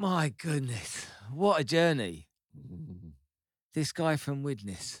 My goodness, what a journey. Mm, This guy from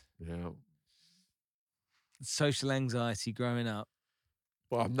Widnes, yeah. social anxiety growing up.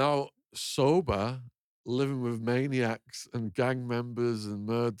 But I'm now sober, living with maniacs and gang members and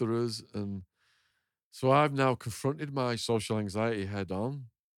murderers. And so I've now confronted my social anxiety head on.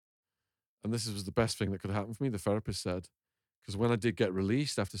 And this was the best thing that could happen for me, the therapist said. Because when I did get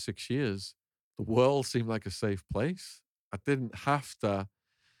released after 6 years, the world seemed like a safe place. I didn't have to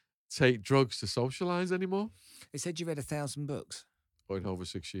take drugs to socialize anymore. It said you read 1,000 books. Oh, in over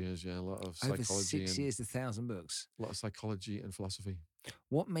 6 years, yeah. A lot of Over psychology. 6 years, 1,000 books. A lot of psychology and philosophy.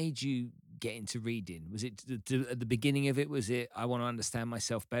 What made you get into reading? Was it at the beginning of it, was it, I want to understand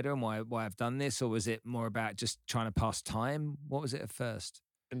myself better and why I've done this? Or was it more about just trying to pass time? What was it at first?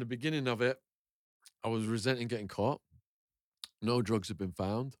 In the beginning of it, I was resenting getting caught. No drugs had been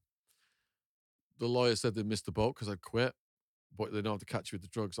found. The lawyer said they missed the boat because I'd quit, but they don't have to catch you with the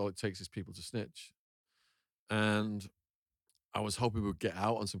drugs. All it takes is people to snitch. And I was hoping we'd get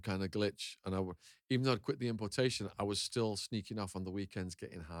out on some kind of glitch. And even though I'd quit the importation, I was still sneaking off on the weekends,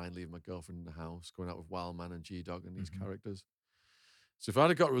 getting high and leaving my girlfriend in the house, going out with Wildman and G-Dog and these characters. So if I'd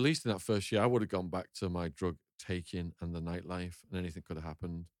have got released in that first year, I would have gone back to my drug taking and the nightlife, and anything could have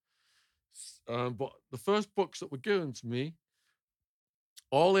happened. But the first books that were given to me,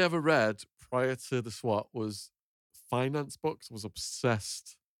 all I ever read prior to the SWAT was finance books. I was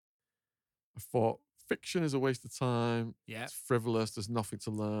obsessed. I thought fiction is a waste of time. Yeah. It's frivolous. There's nothing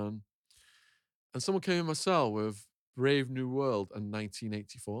to learn. And someone came in my cell with Brave New World and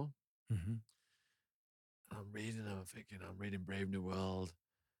 1984. I'm reading them. I'm thinking, I'm reading Brave New World,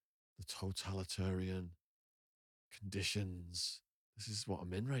 the totalitarian conditions. This is what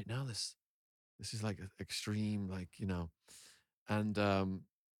I'm in right now. This is like extreme, like, And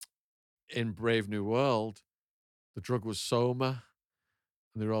in Brave New World, the drug was soma,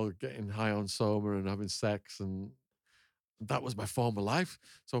 and they're all getting high on soma and having sex, and that was my former life.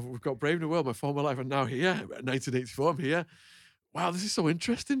 So we've got Brave New World, my former life, and now here, 1984, I'm here. Wow, this is so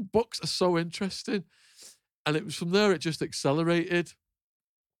interesting. Books are so interesting. And it was from there, it just accelerated.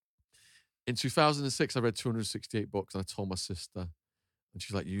 In 2006, I read 268 books, and I told my sister, and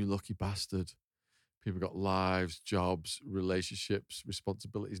she's like, "You lucky bastard. People got lives, jobs, relationships,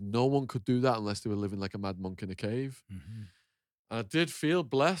 responsibilities. No one could do that unless they were living like a mad monk in a cave." And I did feel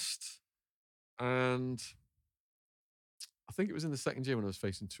blessed. And I think it was in the second year when I was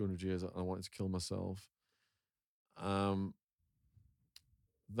facing 200 years and I wanted to kill myself.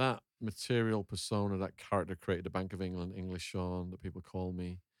 That material persona, that character created the Bank of England, English Shaun, that people call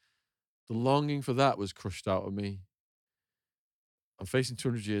me. The longing for that was crushed out of me. I'm facing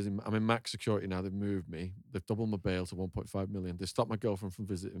 200 years. I'm in max security now. They've moved me. They've doubled my bail to 1.5 million. They stopped my girlfriend from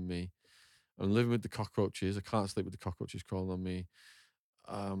visiting me. I'm living with the cockroaches. I can't sleep with the cockroaches crawling on me.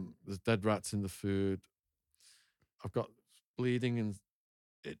 There's dead rats in the food. I've got bleeding and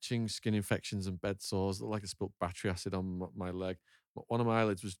itching, skin infections and bed sores. Look like I spilled battery acid on my leg. One of my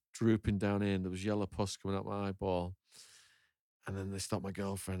eyelids was drooping down in. There was yellow pus coming out my eyeball. And then they stopped my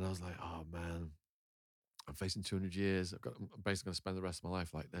girlfriend. I was like, oh, man. I'm facing 200 years. I'm basically going to spend the rest of my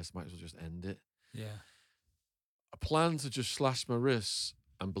life like this. Might as well just end it. Yeah. I planned to just slash my wrists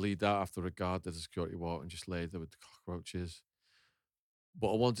and bleed out after a guard did a security walk and just lay there with the cockroaches.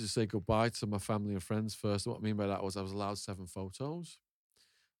 But I wanted to say goodbye to my family and friends first. And what I mean by that was I was allowed 7 photos.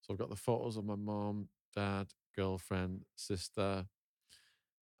 So I've got the photos of my mom, dad, girlfriend, sister,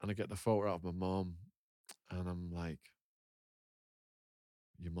 and I get the photo out of my mom, and I'm like,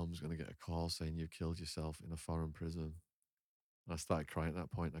 your mum's going to get a call saying you killed yourself in a foreign prison. And I started crying at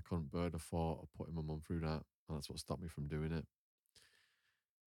that point. I couldn't bear the thought of putting my mum through that. And that's what stopped me from doing it.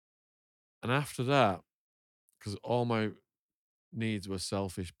 And after that, because all my needs were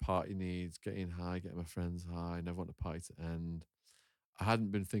selfish party needs, getting high, getting my friends high, never want the party to end. I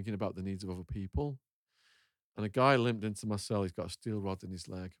hadn't been thinking about the needs of other people. And a guy limped into my cell. He's got a steel rod in his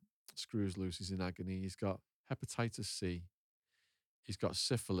leg, screws loose, he's in agony. He's got hepatitis C. He's got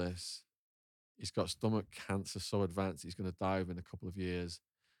syphilis. He's got stomach cancer so advanced he's going to die within a couple of years.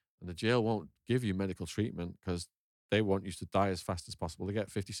 And the jail won't give you medical treatment because they want you to die as fast as possible. They get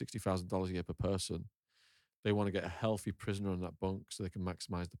 $50,000-$60,000 a year per person. They want to get a healthy prisoner on that bunk so they can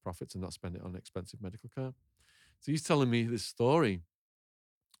maximize the profits and not spend it on expensive medical care. So he's telling me this story.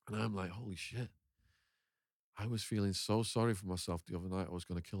 And I'm like, holy shit. I was feeling so sorry for myself the other night. I was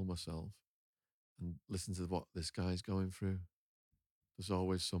going to kill myself. And listen to what this guy's going through. There's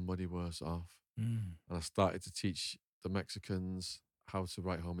always somebody worse off. Mm. And I started to teach the Mexicans how to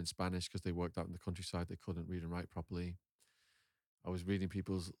write home in Spanish because they worked out in the countryside. They couldn't read and write properly. I was reading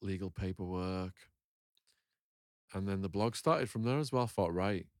people's legal paperwork. And then the blog started from there as well. I thought,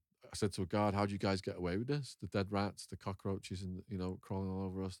 right. I said to a guard, how do you guys get away with this? The dead rats, the cockroaches, and, crawling all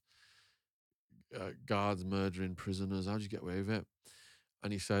over us. Guards murdering prisoners. How do you get away with it?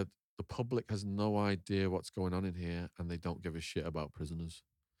 And he said, the public has no idea what's going on in here and they don't give a shit about prisoners.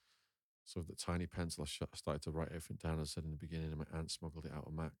 So with the tiny pencil, I started to write everything down. As I said in the beginning, and my aunt smuggled it out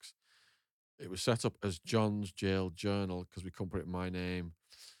of Max. It was set up as John's jail journal because we couldn't put it in my name.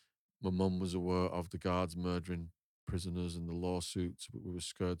 My mum was aware of the guards murdering prisoners and the lawsuits, but we were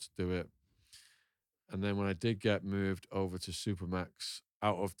scared to do it. And then when I did get moved over to Supermax,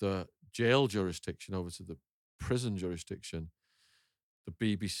 out of the jail jurisdiction over to the prison jurisdiction, the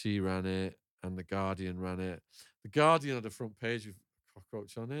BBC ran it and the Guardian ran it. The Guardian had a front page with a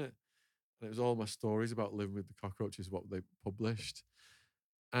cockroach on it. And it was all my stories about living with the cockroaches, what they published.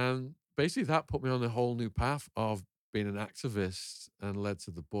 And basically that put me on a whole new path of being an activist and led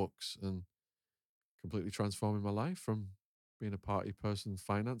to the books and completely transforming my life from being a party person,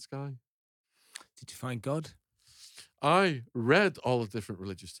 finance guy. Did you find God? I read all the different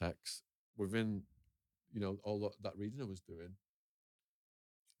religious texts within, all that reading I was doing.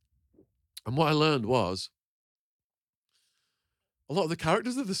 And what I learned was a lot of the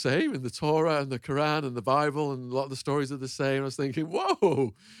characters are the same in the Torah and the Quran and the Bible, and a lot of the stories are the same. I was thinking,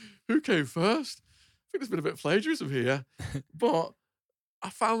 whoa, who came first? I think there's been a bit of plagiarism here. But I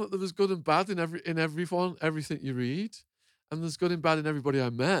found that there was good and bad in everyone, everything you read. And there's good and bad in everybody I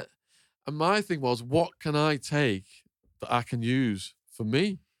met. And my thing was, what can I take that I can use for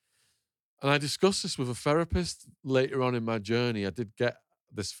me? And I discussed this with a therapist later on in my journey. I did get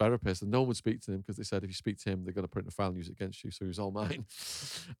this therapist, and no one would speak to him because they said if you speak to him, they're going to put it in a file and use it against you. So he was all mine.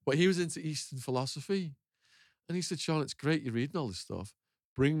 But he was into Eastern philosophy. And he said, Shaun, it's great you're reading all this stuff.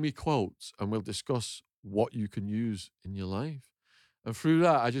 Bring me quotes and we'll discuss what you can use in your life. And through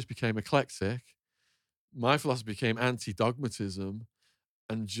that, I just became eclectic. My philosophy became anti-dogmatism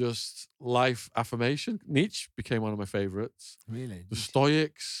and just life affirmation. Nietzsche became one of my favorites. Really? The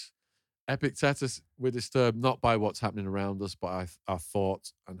Stoics, Epictetus, we're disturbed not by what's happening around us, but our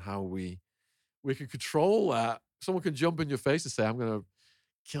thoughts and how we can control that. Someone can jump in your face and say, I'm going to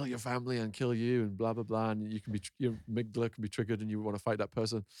kill your family and kill you and blah, blah, blah. And your amygdala can be triggered and you want to fight that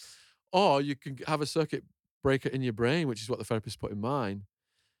person. Or you can have a circuit breaker in your brain, which is what the therapist put in mine.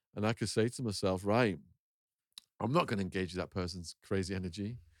 And I could say to myself, right, I'm not going to engage that person's crazy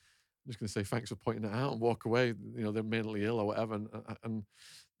energy. I'm just going to say, thanks for pointing it out and walk away. They're mentally ill or whatever. And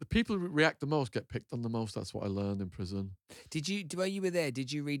the people who react the most get picked on the most. That's what I learned in prison. While you were there,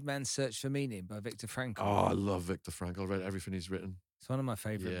 did you read Man's Search for Meaning by Viktor Frankl? Oh, I love Viktor Frankl. I read everything he's written. It's one of my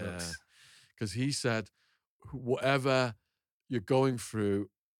favorite books. Because he said, whatever you're going through,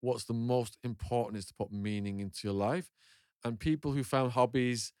 what's the most important is to put meaning into your life. And people who found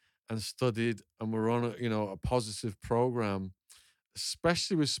hobbies and studied and were on a positive program,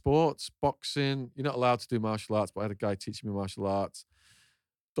 especially with sports, boxing, you're not allowed to do martial arts, but I had a guy teaching me martial arts.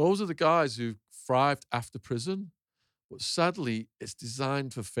 Those are the guys who thrived after prison. But sadly, it's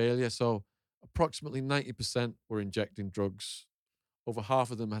designed for failure. So approximately 90% were injecting drugs Over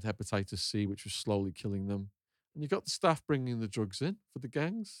half of them had hepatitis C, which was slowly killing them. And you got the staff bringing the drugs in for the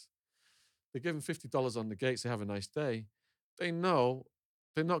gangs. They give them $50 on the gates. They have a nice day. They know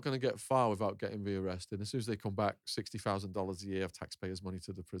they're not going to get far without getting rearrested. As soon as they come back, $60,000 a year of taxpayers' money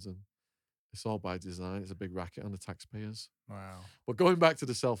to the prison. It's all by design. It's a big racket on the taxpayers. Wow. But going back to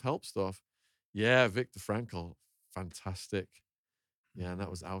the self-help stuff, yeah, Viktor Frankl, fantastic. Yeah, and that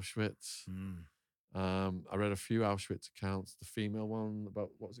was Auschwitz. I read a few Auschwitz accounts. The female one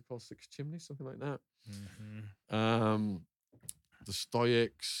about, what was it called? Six Chimneys, something like that. The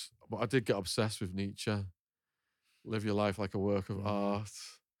Stoics. But I did get obsessed with Nietzsche. Live your life like a work of art.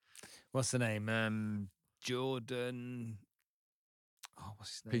 What's the name? Jordan. Oh,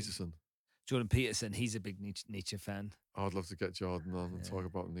 what's his name? Peterson. Jordan Peterson. He's a big Nietzsche fan. I'd love to get Jordan on and talk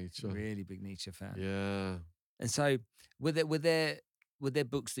about Nietzsche. Really big Nietzsche fan. Yeah. And so, were there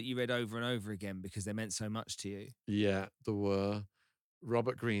books that you read over and over again because they meant so much to you? Yeah, there were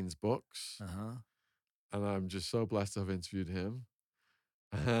Robert Greene's books. And I'm just so blessed to have interviewed him.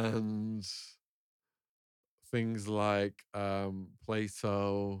 And things like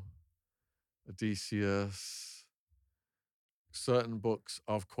Plato, Odysseus, certain books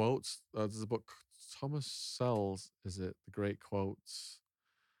of quotes. There's a book, Thomas Sells, is it? The Great Quotes.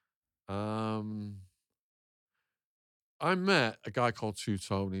 I met a guy called Two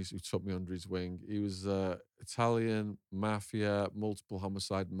Tonys who took me under his wing. He was Italian, mafia, multiple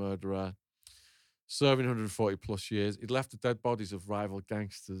homicide murderer, serving 140 plus years. He'd left the dead bodies of rival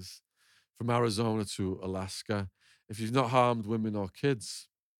gangsters from Arizona to Alaska. If you've not harmed women or kids,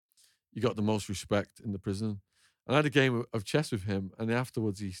 you got the most respect in the prison. And I had a game of chess with him, and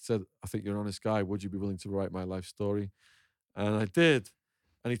afterwards he said, I think you're an honest guy. Would you be willing to write my life story? And I did.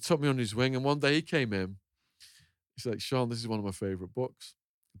 And he took me under his wing, and one day he came in. He's like, Shaun, this is one of my favorite books.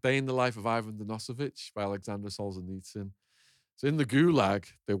 Day in the Life of Ivan Denisovich by Alexander Solzhenitsyn. So in the Gulag,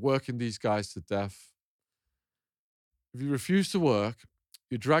 they're working these guys to death. If you refuse to work,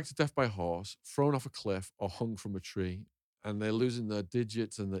 you're dragged to death by horse, thrown off a cliff, or hung from a tree. And they're losing their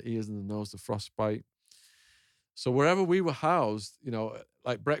digits and their ears and their nose to frostbite. So wherever we were housed, you know,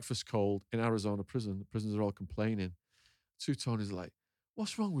 like breakfast cold in Arizona prison, the prisoners are all complaining. Two Tonys are like,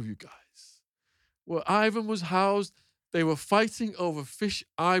 what's wrong with you guys? Where Ivan was housed, they were fighting over fish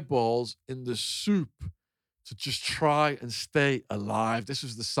eyeballs in the soup to just try and stay alive. This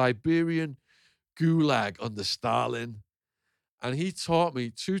was the Siberian Gulag under Stalin. And he taught me,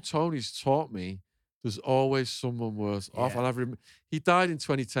 Two Tonys taught me, there's always someone worse off. And he died in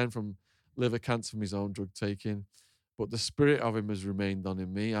 2010 from liver cancer from his own drug taking. But the spirit of him has remained on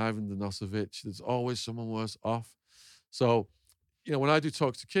in me. Ivan Denisovich, there's always someone worse off. So, you know, when I do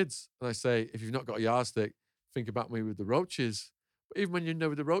talks to kids and I say, if you've not got a yardstick, think about me with the roaches. But even when you're never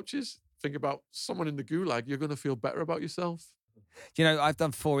with the roaches, think about someone in the Gulag, you're going to feel better about yourself. You know, I've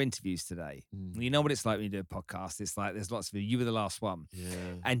done 4 interviews today. You know what it's like when you do a podcast. It's like there's lots of you. You were the last one. Yeah.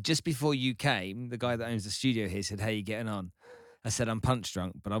 And just before you came, the guy that owns the studio here said, how are you getting on? I said, I'm punch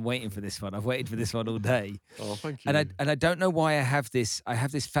drunk, but I'm waiting for this one. I've waited for this one all day. Oh, thank you. And I don't know why I have this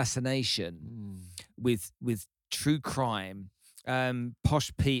fascination with true crime.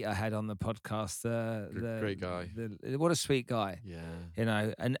 Posh Pete I had on the podcast. Great guy. What a sweet guy. Yeah. You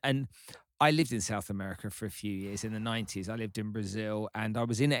know, and I lived in South America for a few years. In the 90s, I lived in Brazil, and I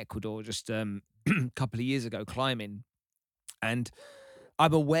was in Ecuador just a couple of years ago climbing. And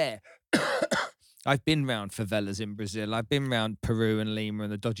I'm aware, I've been around favelas in Brazil. I've been around Peru and Lima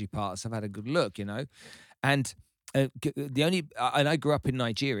and the dodgy parts. I've had a good look, you know. And I grew up in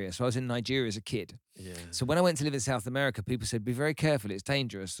Nigeria, so I was in Nigeria as a kid. Yeah. So when I went to live in South America, people said, be very careful, it's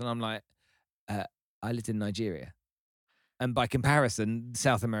dangerous. And I'm like, I lived in Nigeria. And by comparison,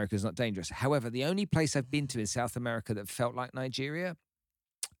 South America is not dangerous. However, the only place I've been to in South America that felt like Nigeria,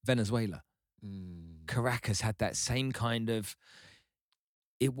 Venezuela. Caracas had that same kind of,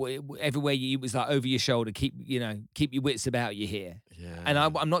 everywhere it was like over your shoulder, keep your wits about you here. Yeah. And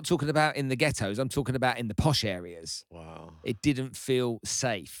I'm not talking about in the ghettos, I'm talking about in the posh areas. Wow. It didn't feel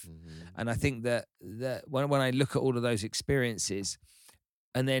safe. And I think that when I look at all of those experiences,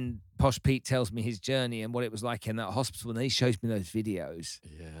 and then Posh Pete tells me his journey and what it was like in that hospital, and then he shows me those videos.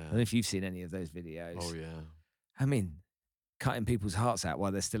 Yeah. I don't know if you've seen any of those videos. Oh, yeah. I mean, cutting people's hearts out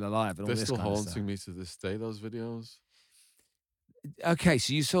while they're still alive. And they're all this still kind of haunting stuff. me to this day, those videos. Okay,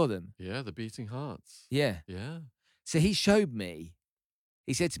 so you saw them? Yeah, the beating hearts. Yeah. Yeah. So he showed me,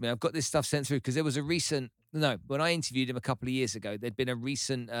 he said to me, I've got this stuff sent through, because there was when I interviewed him a couple of years ago, there'd been a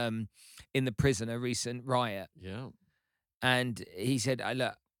recent, in the prison, a recent riot. Yeah. And he said,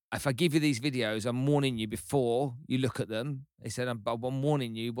 look, if I give you these videos, I'm warning you before you look at them. He said, I'm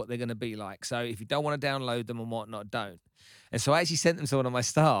warning you what they're going to be like. So if you don't want to download them and whatnot, don't. And so I actually sent them to one of my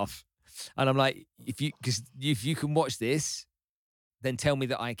staff. And I'm like, if you can watch this, then tell me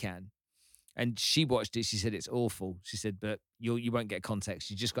that I can. And she watched it. She said, it's awful. She said, but you won't get context.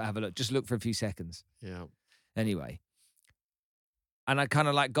 You just got to have a look. Just look for a few seconds. Yeah. Anyway. And I kind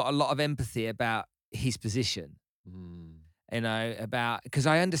of like got a lot of empathy about his position, you know, because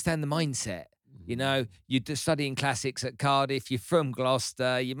I understand the mindset. You know, you're studying classics at Cardiff, you're from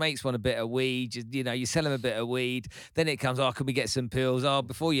Gloucester, your mates want a bit of weed, you sell them a bit of weed, then it comes, oh, can we get some pills? Oh,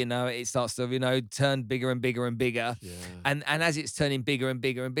 before you know it, it starts to, turn bigger and bigger and bigger. Yeah. And as it's turning bigger and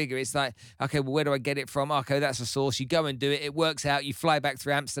bigger and bigger, it's like, okay, well, where do I get it from? Okay, that's a source. You go and do it, it works out, you fly back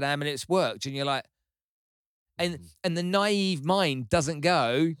through Amsterdam and it's worked. And you're like, and the naive mind doesn't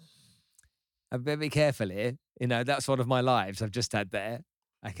go, I'm very careful here. That's one of my lives I've just had there.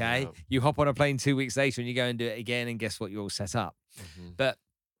 Okay. Yeah. You hop on a plane 2 weeks later and you go and do it again, and guess what? You're all set up. But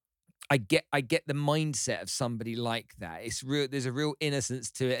I get the mindset of somebody like that. It's real. There's a real innocence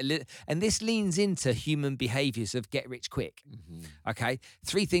to it. And this leans into human behaviors of get rich quick. Okay.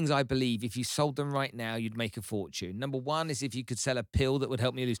 3 things I believe, if you sold them right now, you'd make a fortune. Number 1 is if you could sell a pill that would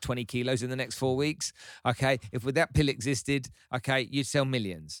help me lose 20 kilos in the next 4 weeks. Okay. If that pill existed, okay, you'd sell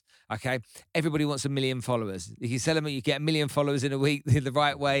millions. Okay. Everybody wants 1 million followers. If you sell them, you get 1 million followers in a week the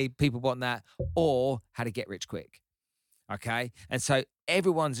right way. People want that. Or how to get rich quick. Okay. And so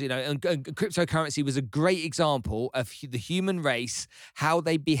everyone's, and cryptocurrency was a great example of the human race, how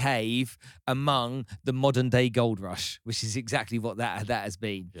they behave among the modern day gold rush, which is exactly what that has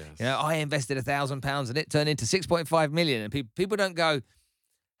been. Yes. I invested £1,000 and it turned into 6.5 million. And people don't go,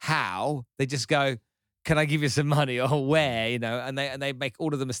 how? They just go, can I give you some money, or where? And they make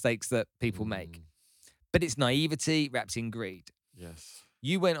all of the mistakes that people make. But it's naivety wrapped in greed. Yes.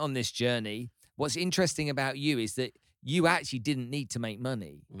 You went on this journey. What's interesting about you is that you actually didn't need to make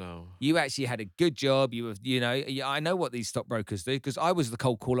money. No. You actually had a good job. You were, I know what these stockbrokers do, because I was the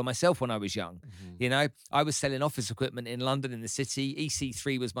cold caller myself when I was young. I was selling office equipment in London, in the city.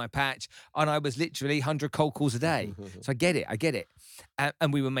 EC3 was my patch, and I was literally 100 cold calls a day. So I get it.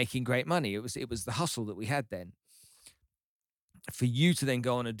 And we were making great money. It was the hustle that we had then. For you to then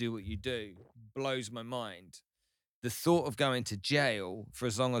go on and do what you do blows my mind. The thought of going to jail for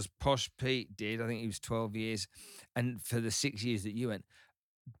as long as Posh Pete did, I think he was 12 years, and for the 6 years that you went,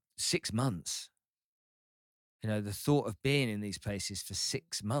 6 months. The thought of being in these places for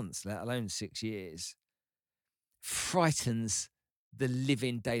 6 months, let alone 6 years, frightens the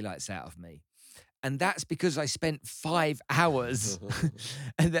living daylights out of me. And that's because I spent 5 hours,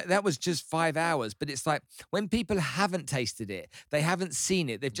 and that was just 5 hours. But it's like, when people haven't tasted it, they haven't seen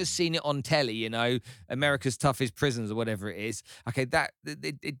it, they've just seen it on telly, America's Toughest Prisons or whatever it is. Okay,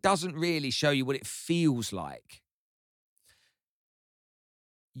 it doesn't really show you what it feels like.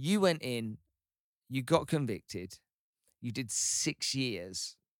 You went in, you got convicted, you did 6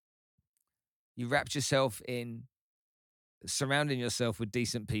 years, you wrapped yourself in surrounding yourself with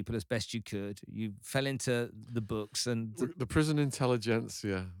decent people as best you could. You fell into the books and the prison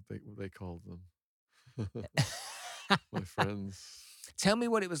intelligentsia, they called them. My friends. Tell me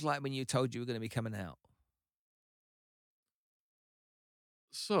what it was like when you told you were going to be coming out.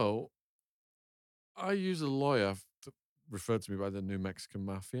 So I used a lawyer referred to me by the New Mexican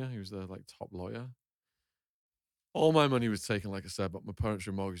Mafia. He was their top lawyer. All my money was taken, like I said, but my parents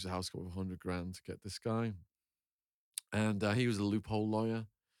remortgaged the house, got over $100,000 to get this guy. And he was a loophole lawyer.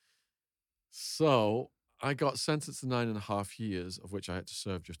 So I got sentenced to 9.5 years, of which I had to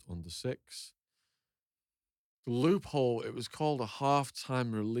serve just under 6. The loophole, it was called a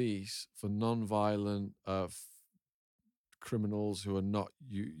half-time release for non-violent criminals who are not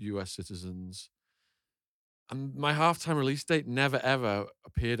U.S. citizens. And my half-time release date never, ever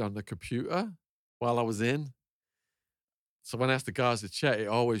appeared on the computer while I was in. So when I asked the guards to check, it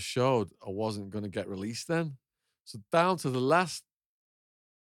always showed I wasn't going to get released then. So down to the last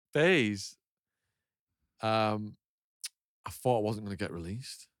days, I thought I wasn't going to get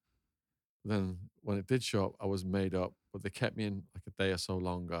released. Then when it did show up, I was made up, but they kept me in like a day or so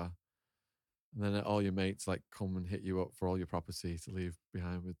longer. And then all your mates come and hit you up for all your property to leave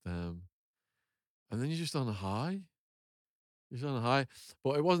behind with them. And then you're just on a high. You're just on a high.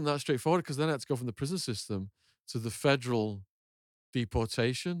 But it wasn't that straightforward, because then I had to go from the prison system to the federal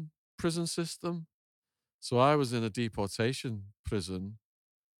deportation prison system. So I was in a deportation prison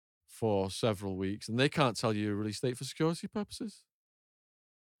for several weeks, and they can't tell you a release date for security purposes.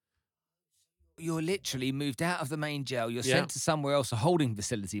 You're literally moved out of the main jail. You're sent to somewhere else, a holding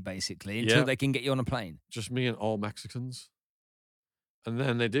facility, basically, until they can get you on a plane. Just me and all Mexicans. And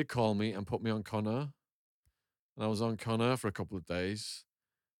then they did call me and put me on Connor. And I was on Connor for a couple of days.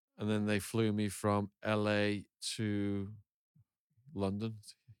 And then they flew me from LA to London,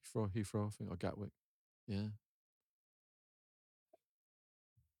 Heathrow, I think, or Gatwick. Yeah.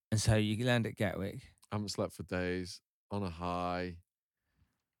 And so you land at Gatwick. I haven't slept for days, on a high.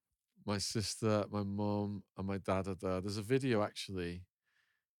 My sister, my mum, and my dad are there. There's a video, actually.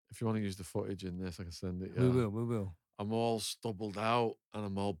 If you want to use the footage in this, I can send it. Yeah. We will. I'm all stubbled out and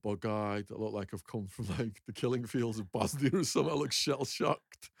I'm all bug-eyed. I look like I've come from like the killing fields of Bosnia or something. I look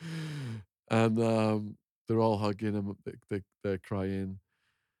shell-shocked. And they're all hugging and they're crying.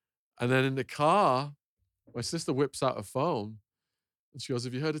 And then in the car, my sister whips out her phone and she goes,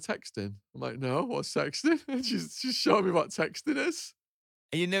 "Have you heard of texting?" I'm like, "No, what's texting?" And she's showing me what texting is.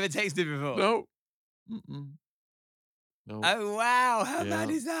 And you never texted before? No. Mm-mm. No. Oh, wow. How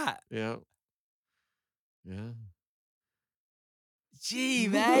mad is that? Yeah. Yeah. Gee,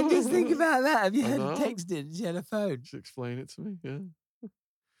 man, just think about that. Have you I heard of know. texting? She had a phone. She explained it to me. Yeah.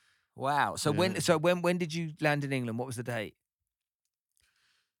 Wow. So Yeah. when did you land in England? What was the date?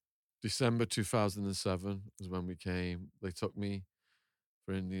 December 2007 was when we came. They took me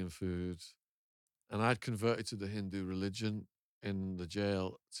for Indian food. And I'd converted to the Hindu religion in the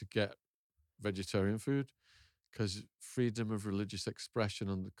jail to get vegetarian food because freedom of religious expression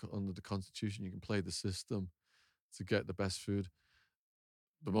under the Constitution, you can play the system to get the best food.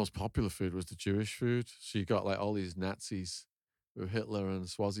 The most popular food was the Jewish food. So you got like all these Nazis with Hitler and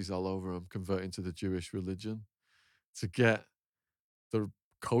Swazis all over them converting to the Jewish religion to get the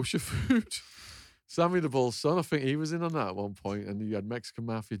kosher food. Sammy the Bull's son, I think he was in on that at one point, and you had Mexican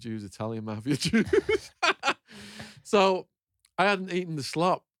Mafia Jews, Italian Mafia Jews. So I hadn't eaten the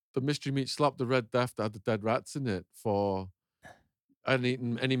slop, the mystery meat slop, the Red Death that had the dead rats in it I hadn't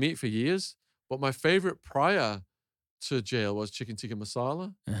eaten any meat for years. But my favorite prior to jail was chicken tikka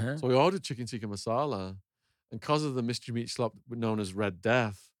masala. Uh-huh. So we ordered chicken tikka masala, and because of the mystery meat slop known as Red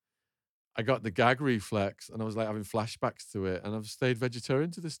Death, I got the gag reflex and I was like having flashbacks to it, and I've stayed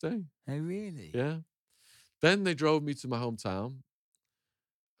vegetarian to this day. Oh, really? Yeah. Then they drove me to my hometown,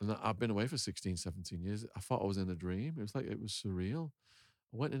 and I've been away for 16, 17 years. I thought I was in a dream. It was surreal.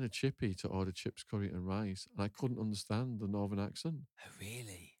 I went in a chippy to order chips, curry, and rice, and I couldn't understand the northern accent. Oh,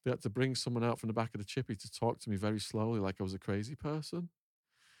 really? They had to bring someone out from the back of the chippy to talk to me very slowly, like I was a crazy person.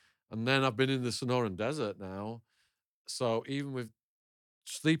 And then I've been in the Sonoran Desert now. So even with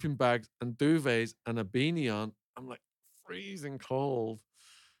sleeping bags and duvets and a beanie on, I'm like freezing cold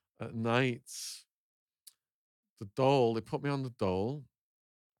at nights. The dole, they put me on the dole,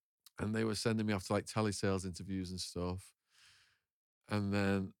 and they were sending me off to like telesales interviews and stuff. And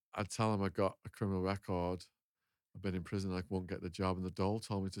then I'd tell them I got a criminal record. I've been in prison, I won't get the job. And the dole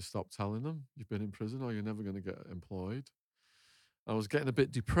told me to stop telling them, "You've been in prison or you're never going to get employed." I was getting a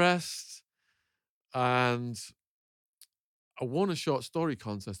bit depressed, and I won a short story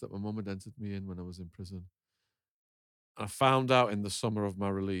contest that my mum had entered me in when I was in prison. I found out in the summer of my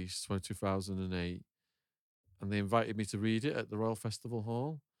release, 2008, and they invited me to read it at the Royal Festival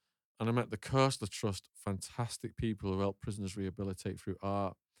Hall. And I met the Kersler Trust, fantastic people who help prisoners rehabilitate through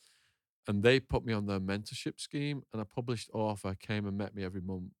art. And they put me on their mentorship scheme, and a published author came and met me every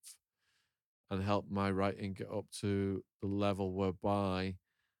month and helped my writing get up to the level whereby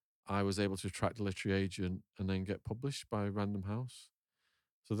I was able to attract a literary agent and then get published by Random House.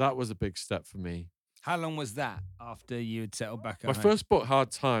 So that was a big step for me. How long was that after you'd settled back at My home? first book,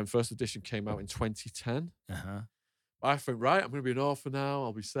 Hard Time, first edition, came out in 2010. Uh-huh. I think, right, I'm going to be an author now.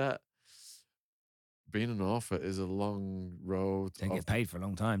 I'll be set. Being an author is a long road. Don't get paid for a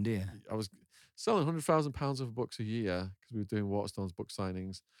long time, do you? I was selling £100,000 of books a year because we were doing Waterstone's book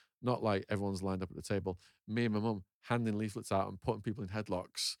signings. Not like everyone's lined up at the table. Me and my mum handing leaflets out and putting people in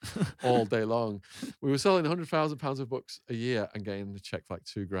headlocks all day long. We were selling £100,000 of books a year and getting a check for like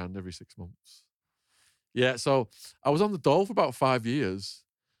 £2,000 every 6 months. Yeah, so I was on the dole for about 5 years,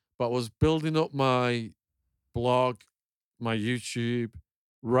 but I was building up my blog, my YouTube,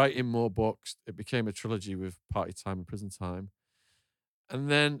 writing more books. It became a trilogy with Party Time and Prison Time. And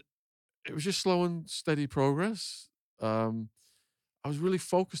then it was just slow and steady progress. I was really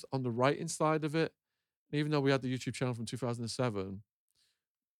focused on the writing side of it. Even though we had the YouTube channel from 2007,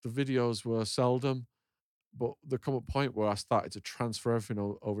 the videos were seldom, but there come a point where I started to transfer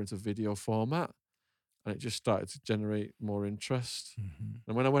everything over into video format, and it just started to generate more interest. Mm-hmm.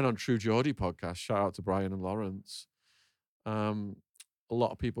 And when I went on True Geordie podcast, shout out to Brian and Lawrence, a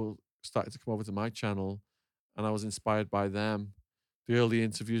lot of people started to come over to my channel, and I was inspired by them. The early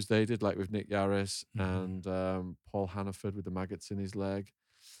interviews they did, like with Nick Yaris and Paul Hannaford with the maggots in his leg,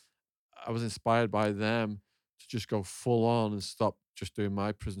 I was inspired by them to just go full on and stop just doing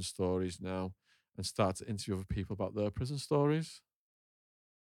my prison stories now and start to interview other people about their prison stories.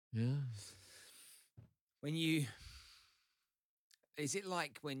 Yeah. Is it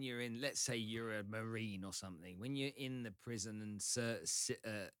like when you're in, let's say you're a Marine or something, when you're in the prison and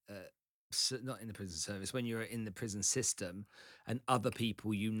not in the prison service, when you're in the prison system and other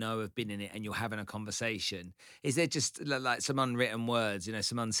people have been in it and you're having a conversation, is there just like some unwritten words,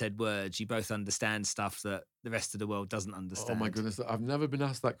 some unsaid words? You both understand stuff that the rest of the world doesn't understand. Oh my goodness, I've never been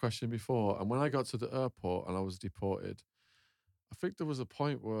asked that question before. And when I got to the airport and I was deported, I think there was a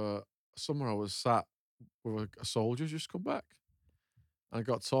point where somewhere I was sat with a soldier just come back. I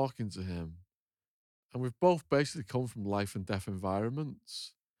got talking to him, and we've both basically come from life and death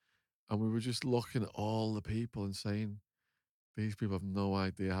environments. And we were just looking at all the people and saying, these people have no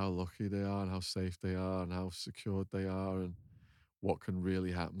idea how lucky they are and how safe they are and how secured they are and what can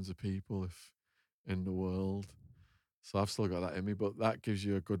really happen to people if in the world. So I've still got that in me, but that gives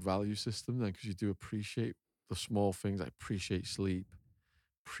you a good value system then, because you do appreciate the small things. I appreciate sleep,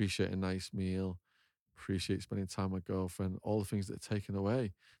 appreciate a nice meal, appreciate spending time with girlfriend, all the things that are taken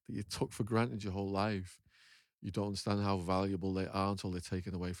away that you took for granted your whole life. You don't understand how valuable they are until they're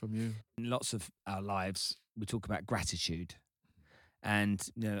taken away from you. In lots of our lives, we talk about gratitude. And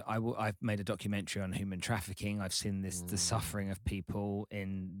I've made a documentary on human trafficking. I've seen the suffering of people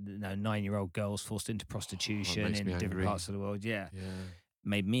in 9-year-old girls forced into prostitution in different parts of the world. Yeah,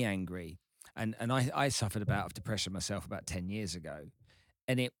 made me angry. And I suffered a bout of depression myself about 10 years ago,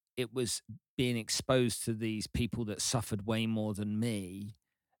 and it was being exposed to these people that suffered way more than me.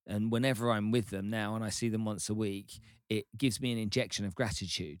 And whenever I'm with them now and I see them once a week, it gives me an injection of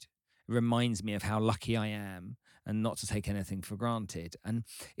gratitude. It reminds me of how lucky I am and not to take anything for granted. And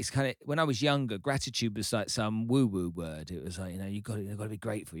it's kind of, when I was younger, gratitude was like some woo-woo word. It was like, you got to be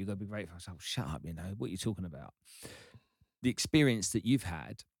grateful. You got to be grateful. I was like, shut up, what are you talking about? The experience that you've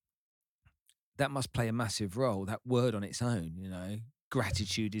had, that must play a massive role. That word on its own,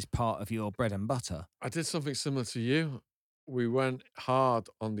 gratitude is part of your bread and butter. I did something similar to you. We went hard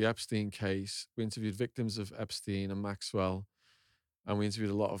on the Epstein case. We interviewed victims of Epstein and Maxwell, and we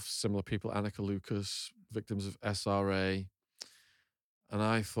interviewed a lot of similar people, Annika Lucas, victims of SRA. And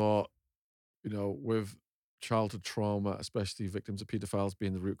I thought, with childhood trauma, especially victims of pedophiles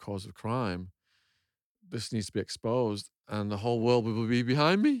being the root cause of crime, this needs to be exposed and the whole world will be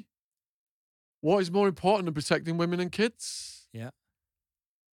behind me. What is more important than protecting women and kids? Yeah.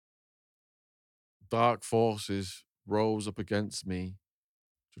 Dark forces rose up against me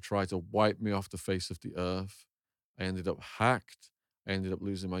to try to wipe me off the face of the earth. I ended up hacked. I ended up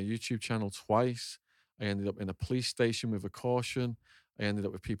losing my YouTube channel twice. I ended up in a police station with a caution. I ended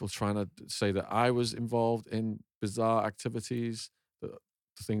up with people trying to say that I was involved in bizarre activities, the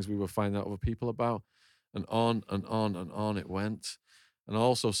things we were finding out other people about, and on and on and on it went. And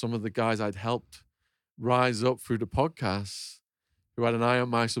also some of the guys I'd helped rise up through the podcasts who had an eye on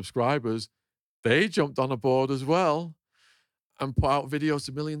my subscribers, they jumped on a board as well and put out videos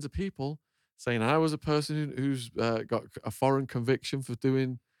to millions of people saying I was a person who's got a foreign conviction for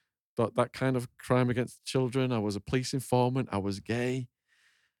doing that kind of crime against children. I was a police informant. I was gay.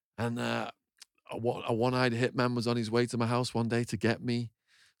 And a one-eyed hitman was on his way to my house one day to get me.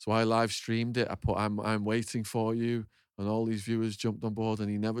 So I live streamed it. I put, I'm waiting for you. And all these viewers jumped on board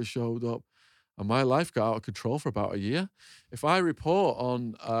and he never showed up. And my life got out of control for about a year. If I report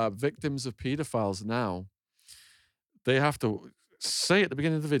on victims of pedophiles now, they have to say at the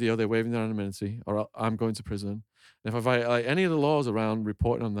beginning of the video they're waiving their anonymity or I'm going to prison. And if I violate any of the laws around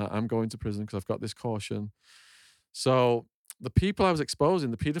reporting on that, I'm going to prison because I've got this caution. So the people I was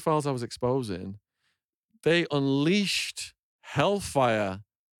exposing, the pedophiles I was exposing, they unleashed hellfire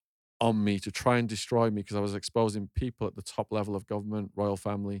on me to try and destroy me because I was exposing people at the top level of government, royal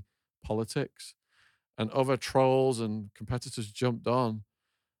family, politics. And other trolls and competitors jumped on.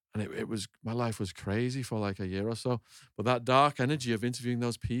 And it was, my life was crazy for like a year or so. But that dark energy of interviewing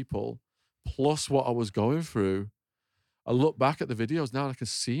those people, plus what I was going through, I look back at the videos now and I can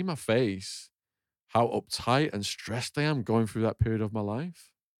see my face, how uptight and stressed I am going through that period of my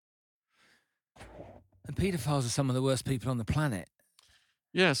life. And pedophiles are some of the worst people on the planet.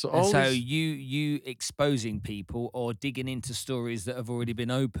 Yeah, so you exposing people or digging into stories that have already been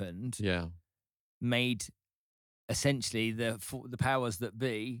opened, made essentially the powers that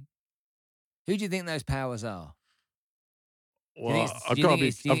be. Who do you think those powers are? Well, I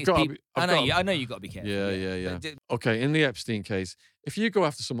know you've got to be careful. Yeah. Okay, in the Epstein case, if you go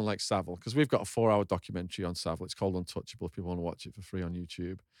after someone like Savile, because we've got a 4-hour documentary on Savile, it's called Untouchable, if people want to watch it for free on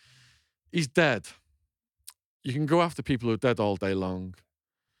YouTube. He's dead. You can go after people who are dead all day long.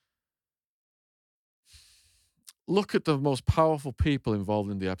 look at the most powerful people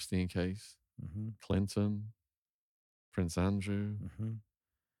involved in the Epstein case. Mm-hmm. Clinton, Prince Andrew. Mm-hmm.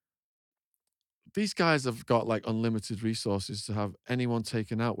 These guys have got like unlimited resources to have anyone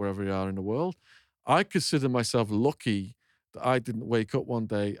taken out wherever they are in the world. I consider myself lucky that I didn't wake up one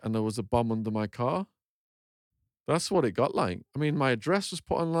day and there was a bomb under my car. That's what it got like. I mean, my address was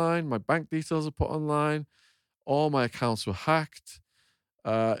put online, my bank details were put online, all my accounts were hacked.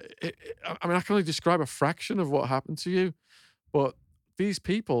 I mean, I can only describe a fraction of what happened to you, but these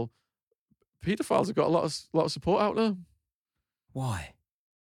people, pedophiles, have got a lot of support out there. Why?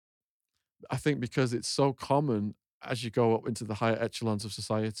 I think because it's so common as you go up into the higher echelons of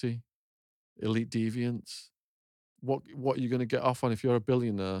society, elite deviants. What are you going to get off on if you're a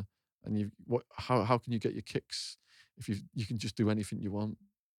billionaire? And how can you get your kicks if you can just do anything you want?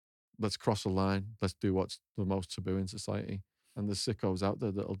 Let's cross a line. Let's do what's the most taboo in society. And there's sickos out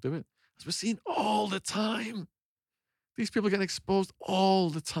there that'll do it. As we're seeing all the time. These people are getting exposed all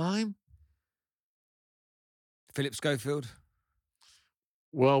the time. Philip Schofield?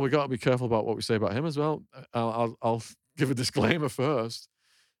 Well, we got to be careful about what we say about him as well. I'll give a disclaimer first.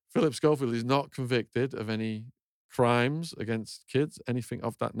 Philip Schofield is not convicted of any crimes against kids, anything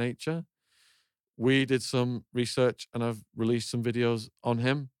of that nature. We did some research and I've released some videos on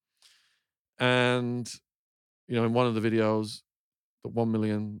him. And, in one of the videos, the 1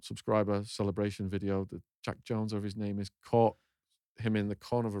 million subscriber celebration video, that Jack Jones, or his name is, caught him in the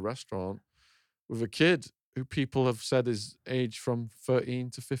corner of a restaurant with a kid who people have said is aged from 13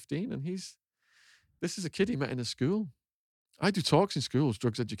 to 15. And this is a kid he met in a school. I do talks in schools,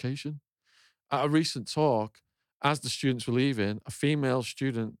 drugs education. At a recent talk, as the students were leaving, a female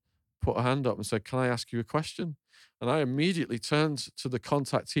student put her hand up and said, "Can I ask you a question?" And I immediately turned to the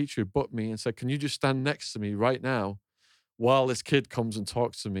contact teacher who booked me and said, "Can you just stand next to me right now while this kid comes and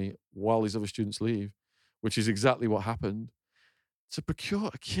talks to me while these other students leave?" Which is exactly what happened. To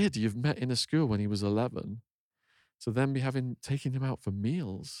procure a kid you've met in a school when he was 11, to then be taking him out for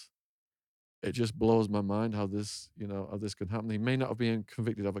meals, it just blows my mind how this could happen. He may not have been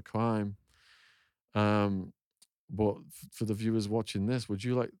convicted of a crime, but for the viewers watching this, would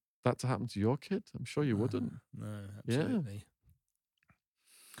you like that to happen to your kid? I'm sure you wouldn't. No, absolutely.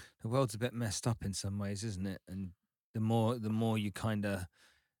 Yeah. The world's a bit messed up in some ways, isn't it? And the more you kind of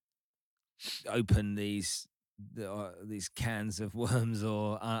open these cans of worms,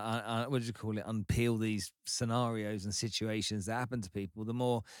 or what do you call it? Unpeel these scenarios and situations that happen to people, the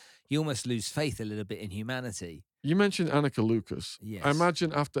more you almost lose faith a little bit in humanity. You mentioned Annika Lucas. Yes. I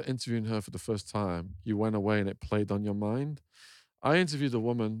imagine after interviewing her for the first time, you went away and it played on your mind. I interviewed a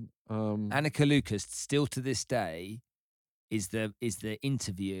woman. Annika Lucas, still to this day, is the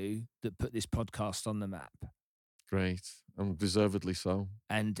interview that put this podcast on the map. Great, and deservedly so.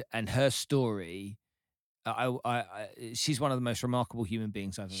 And her story, she's one of the most remarkable human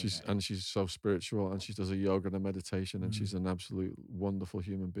beings I've ever met. And she's so spiritual, and she does a yoga and a meditation, and she's an absolute wonderful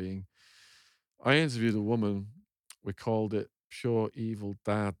human being. I interviewed a woman. We called it Pure Evil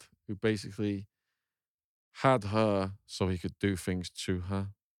Dad, who basically had her so he could do things to her.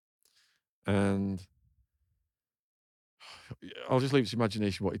 And I'll just leave it to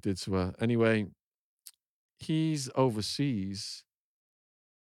imagination what he did to her. Anyway, he's overseas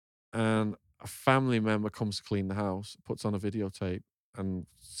and a family member comes to clean the house, puts on a videotape and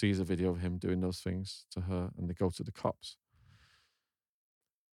sees a video of him doing those things to her, and they go to the cops.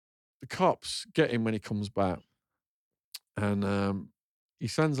 The cops get him when he comes back, and he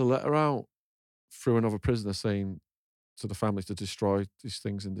sends a letter out through another prisoner saying to the family to destroy these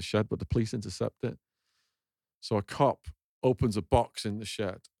things in the shed, but the police intercept it. So a cop opens a box in the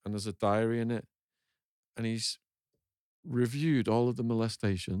shed and there's a diary in it, and he's reviewed all of the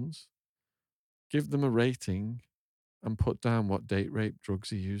molestations, give them a rating, and put down what date rape drugs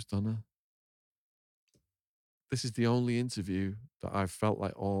he used on her. This is the only interview that I felt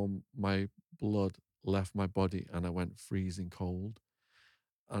like all my blood left my body and I went freezing cold.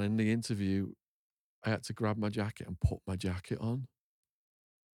 And in the interview, I had to grab my jacket and put my jacket on.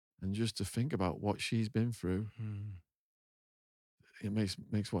 And just to think about what she's been through, it makes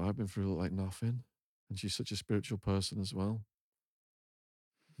what I've been through look like nothing. And she's such a spiritual person as well.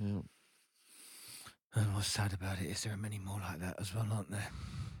 Yeah. And what's sad about it is there are many more like that as well, aren't there?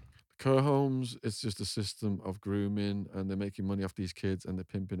 Care homes, it's just a system of grooming, and they're making money off these kids and they're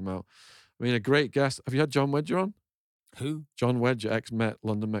pimping them out. I mean, a great guest. Have you had John Wedger on? Who? John Wedger,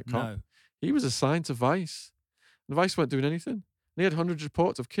 London Met cop. No. He was assigned to Vice. And Vice weren't doing anything. And he had hundreds of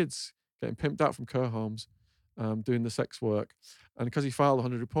reports of kids getting pimped out from care homes, doing the sex work. And because he filed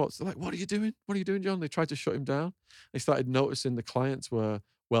 100 reports, they're like, "What are you doing? What are you doing, John?" They tried to shut him down. They started noticing the clients were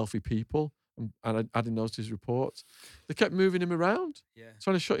wealthy people and adding those to his reports. They kept moving him around,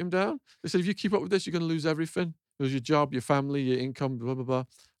 trying to shut him down. They said, if you keep up with this, you're going to lose everything. Lose your job, your family, your income, blah, blah, blah.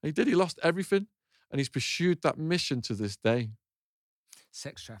 And he did. He lost everything. And he's pursued that mission to this day.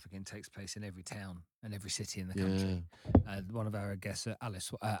 Sex trafficking takes place in every town and every city in the country. One of our guests,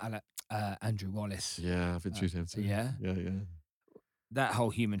 Andrew Wallace. Yeah, I've interviewed him too. Yeah? Yeah. That whole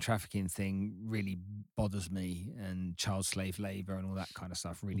human trafficking thing really bothers me, and child slave labor and all that kind of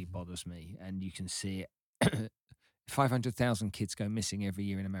stuff really bothers me. And you can see it. 500,000 kids go missing every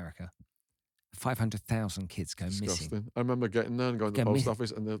year in America. 500,000 kids go missing. I remember getting there and going to the post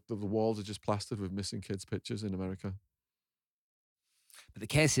office, and the walls are just plastered with missing kids' pictures in America. But the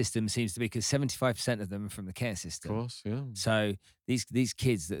care system seems to be, because 75% of them are from the care system. Of course, yeah. So these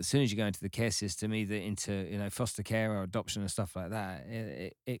kids, that as soon as you go into the care system, either into foster care or adoption and stuff like that,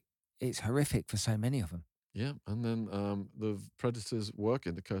 it's horrific for so many of them. Yeah, and then the predators work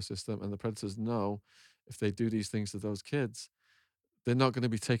in the care system, and the predators know if they do these things to those kids, they're not going to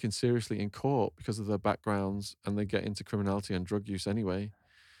be taken seriously in court because of their backgrounds, and they get into criminality and drug use anyway.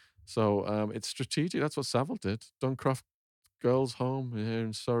 So it's strategic. That's what Savile did. Duncroft Girls' Home here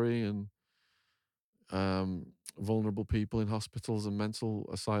in Surrey, and vulnerable people in hospitals and mental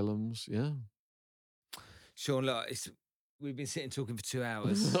asylums. Yeah. Shaun, look, we've been sitting talking for 2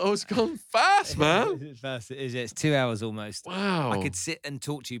 hours. Oh, it's gone fast, man. It's fast. It's 2 hours almost. Wow. I could sit and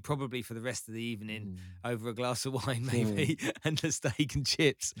talk to you probably for the rest of the evening over a glass of wine, maybe, and a steak and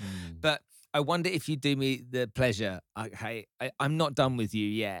chips. But I wonder if you'd do me the pleasure. Okay, I'm not done with you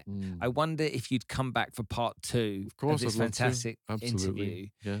yet. I wonder if you'd come back for part 2 of this fantastic interview.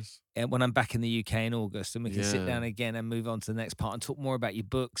 Yes. When I'm back in the UK in August, and we can sit down again and move on to the next part and talk more about your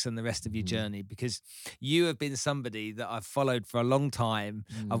books and the rest of your journey, because you have been somebody that I've followed for a long time.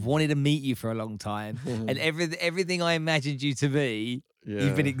 I've wanted to meet you for a long time, and everything I imagined you to be,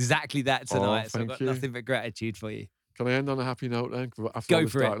 you've been exactly that tonight. So I've got nothing but gratitude for you. Can I end on a happy note then? After Go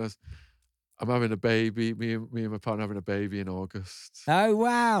for it. I'm having a baby. Me and my partner having a baby in August. Oh,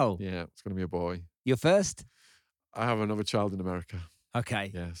 wow. Yeah, it's going to be a boy. Your first? I have another child in America.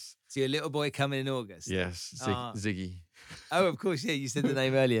 Okay. Yes. So your little boy coming in August? Yes, Ziggy. Oh, of course, yeah, you said the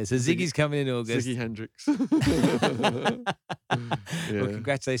name earlier. So Ziggy's coming in August. Ziggy Hendrix. Well,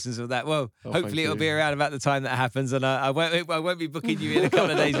 congratulations on that. Well, hopefully it'll be around about the time that happens, and I won't be booking you in a couple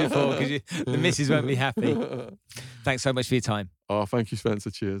of days before, because the missus won't be happy. Thanks so much for your time. Oh, thank you,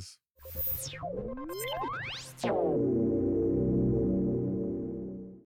 Spencer. Cheers.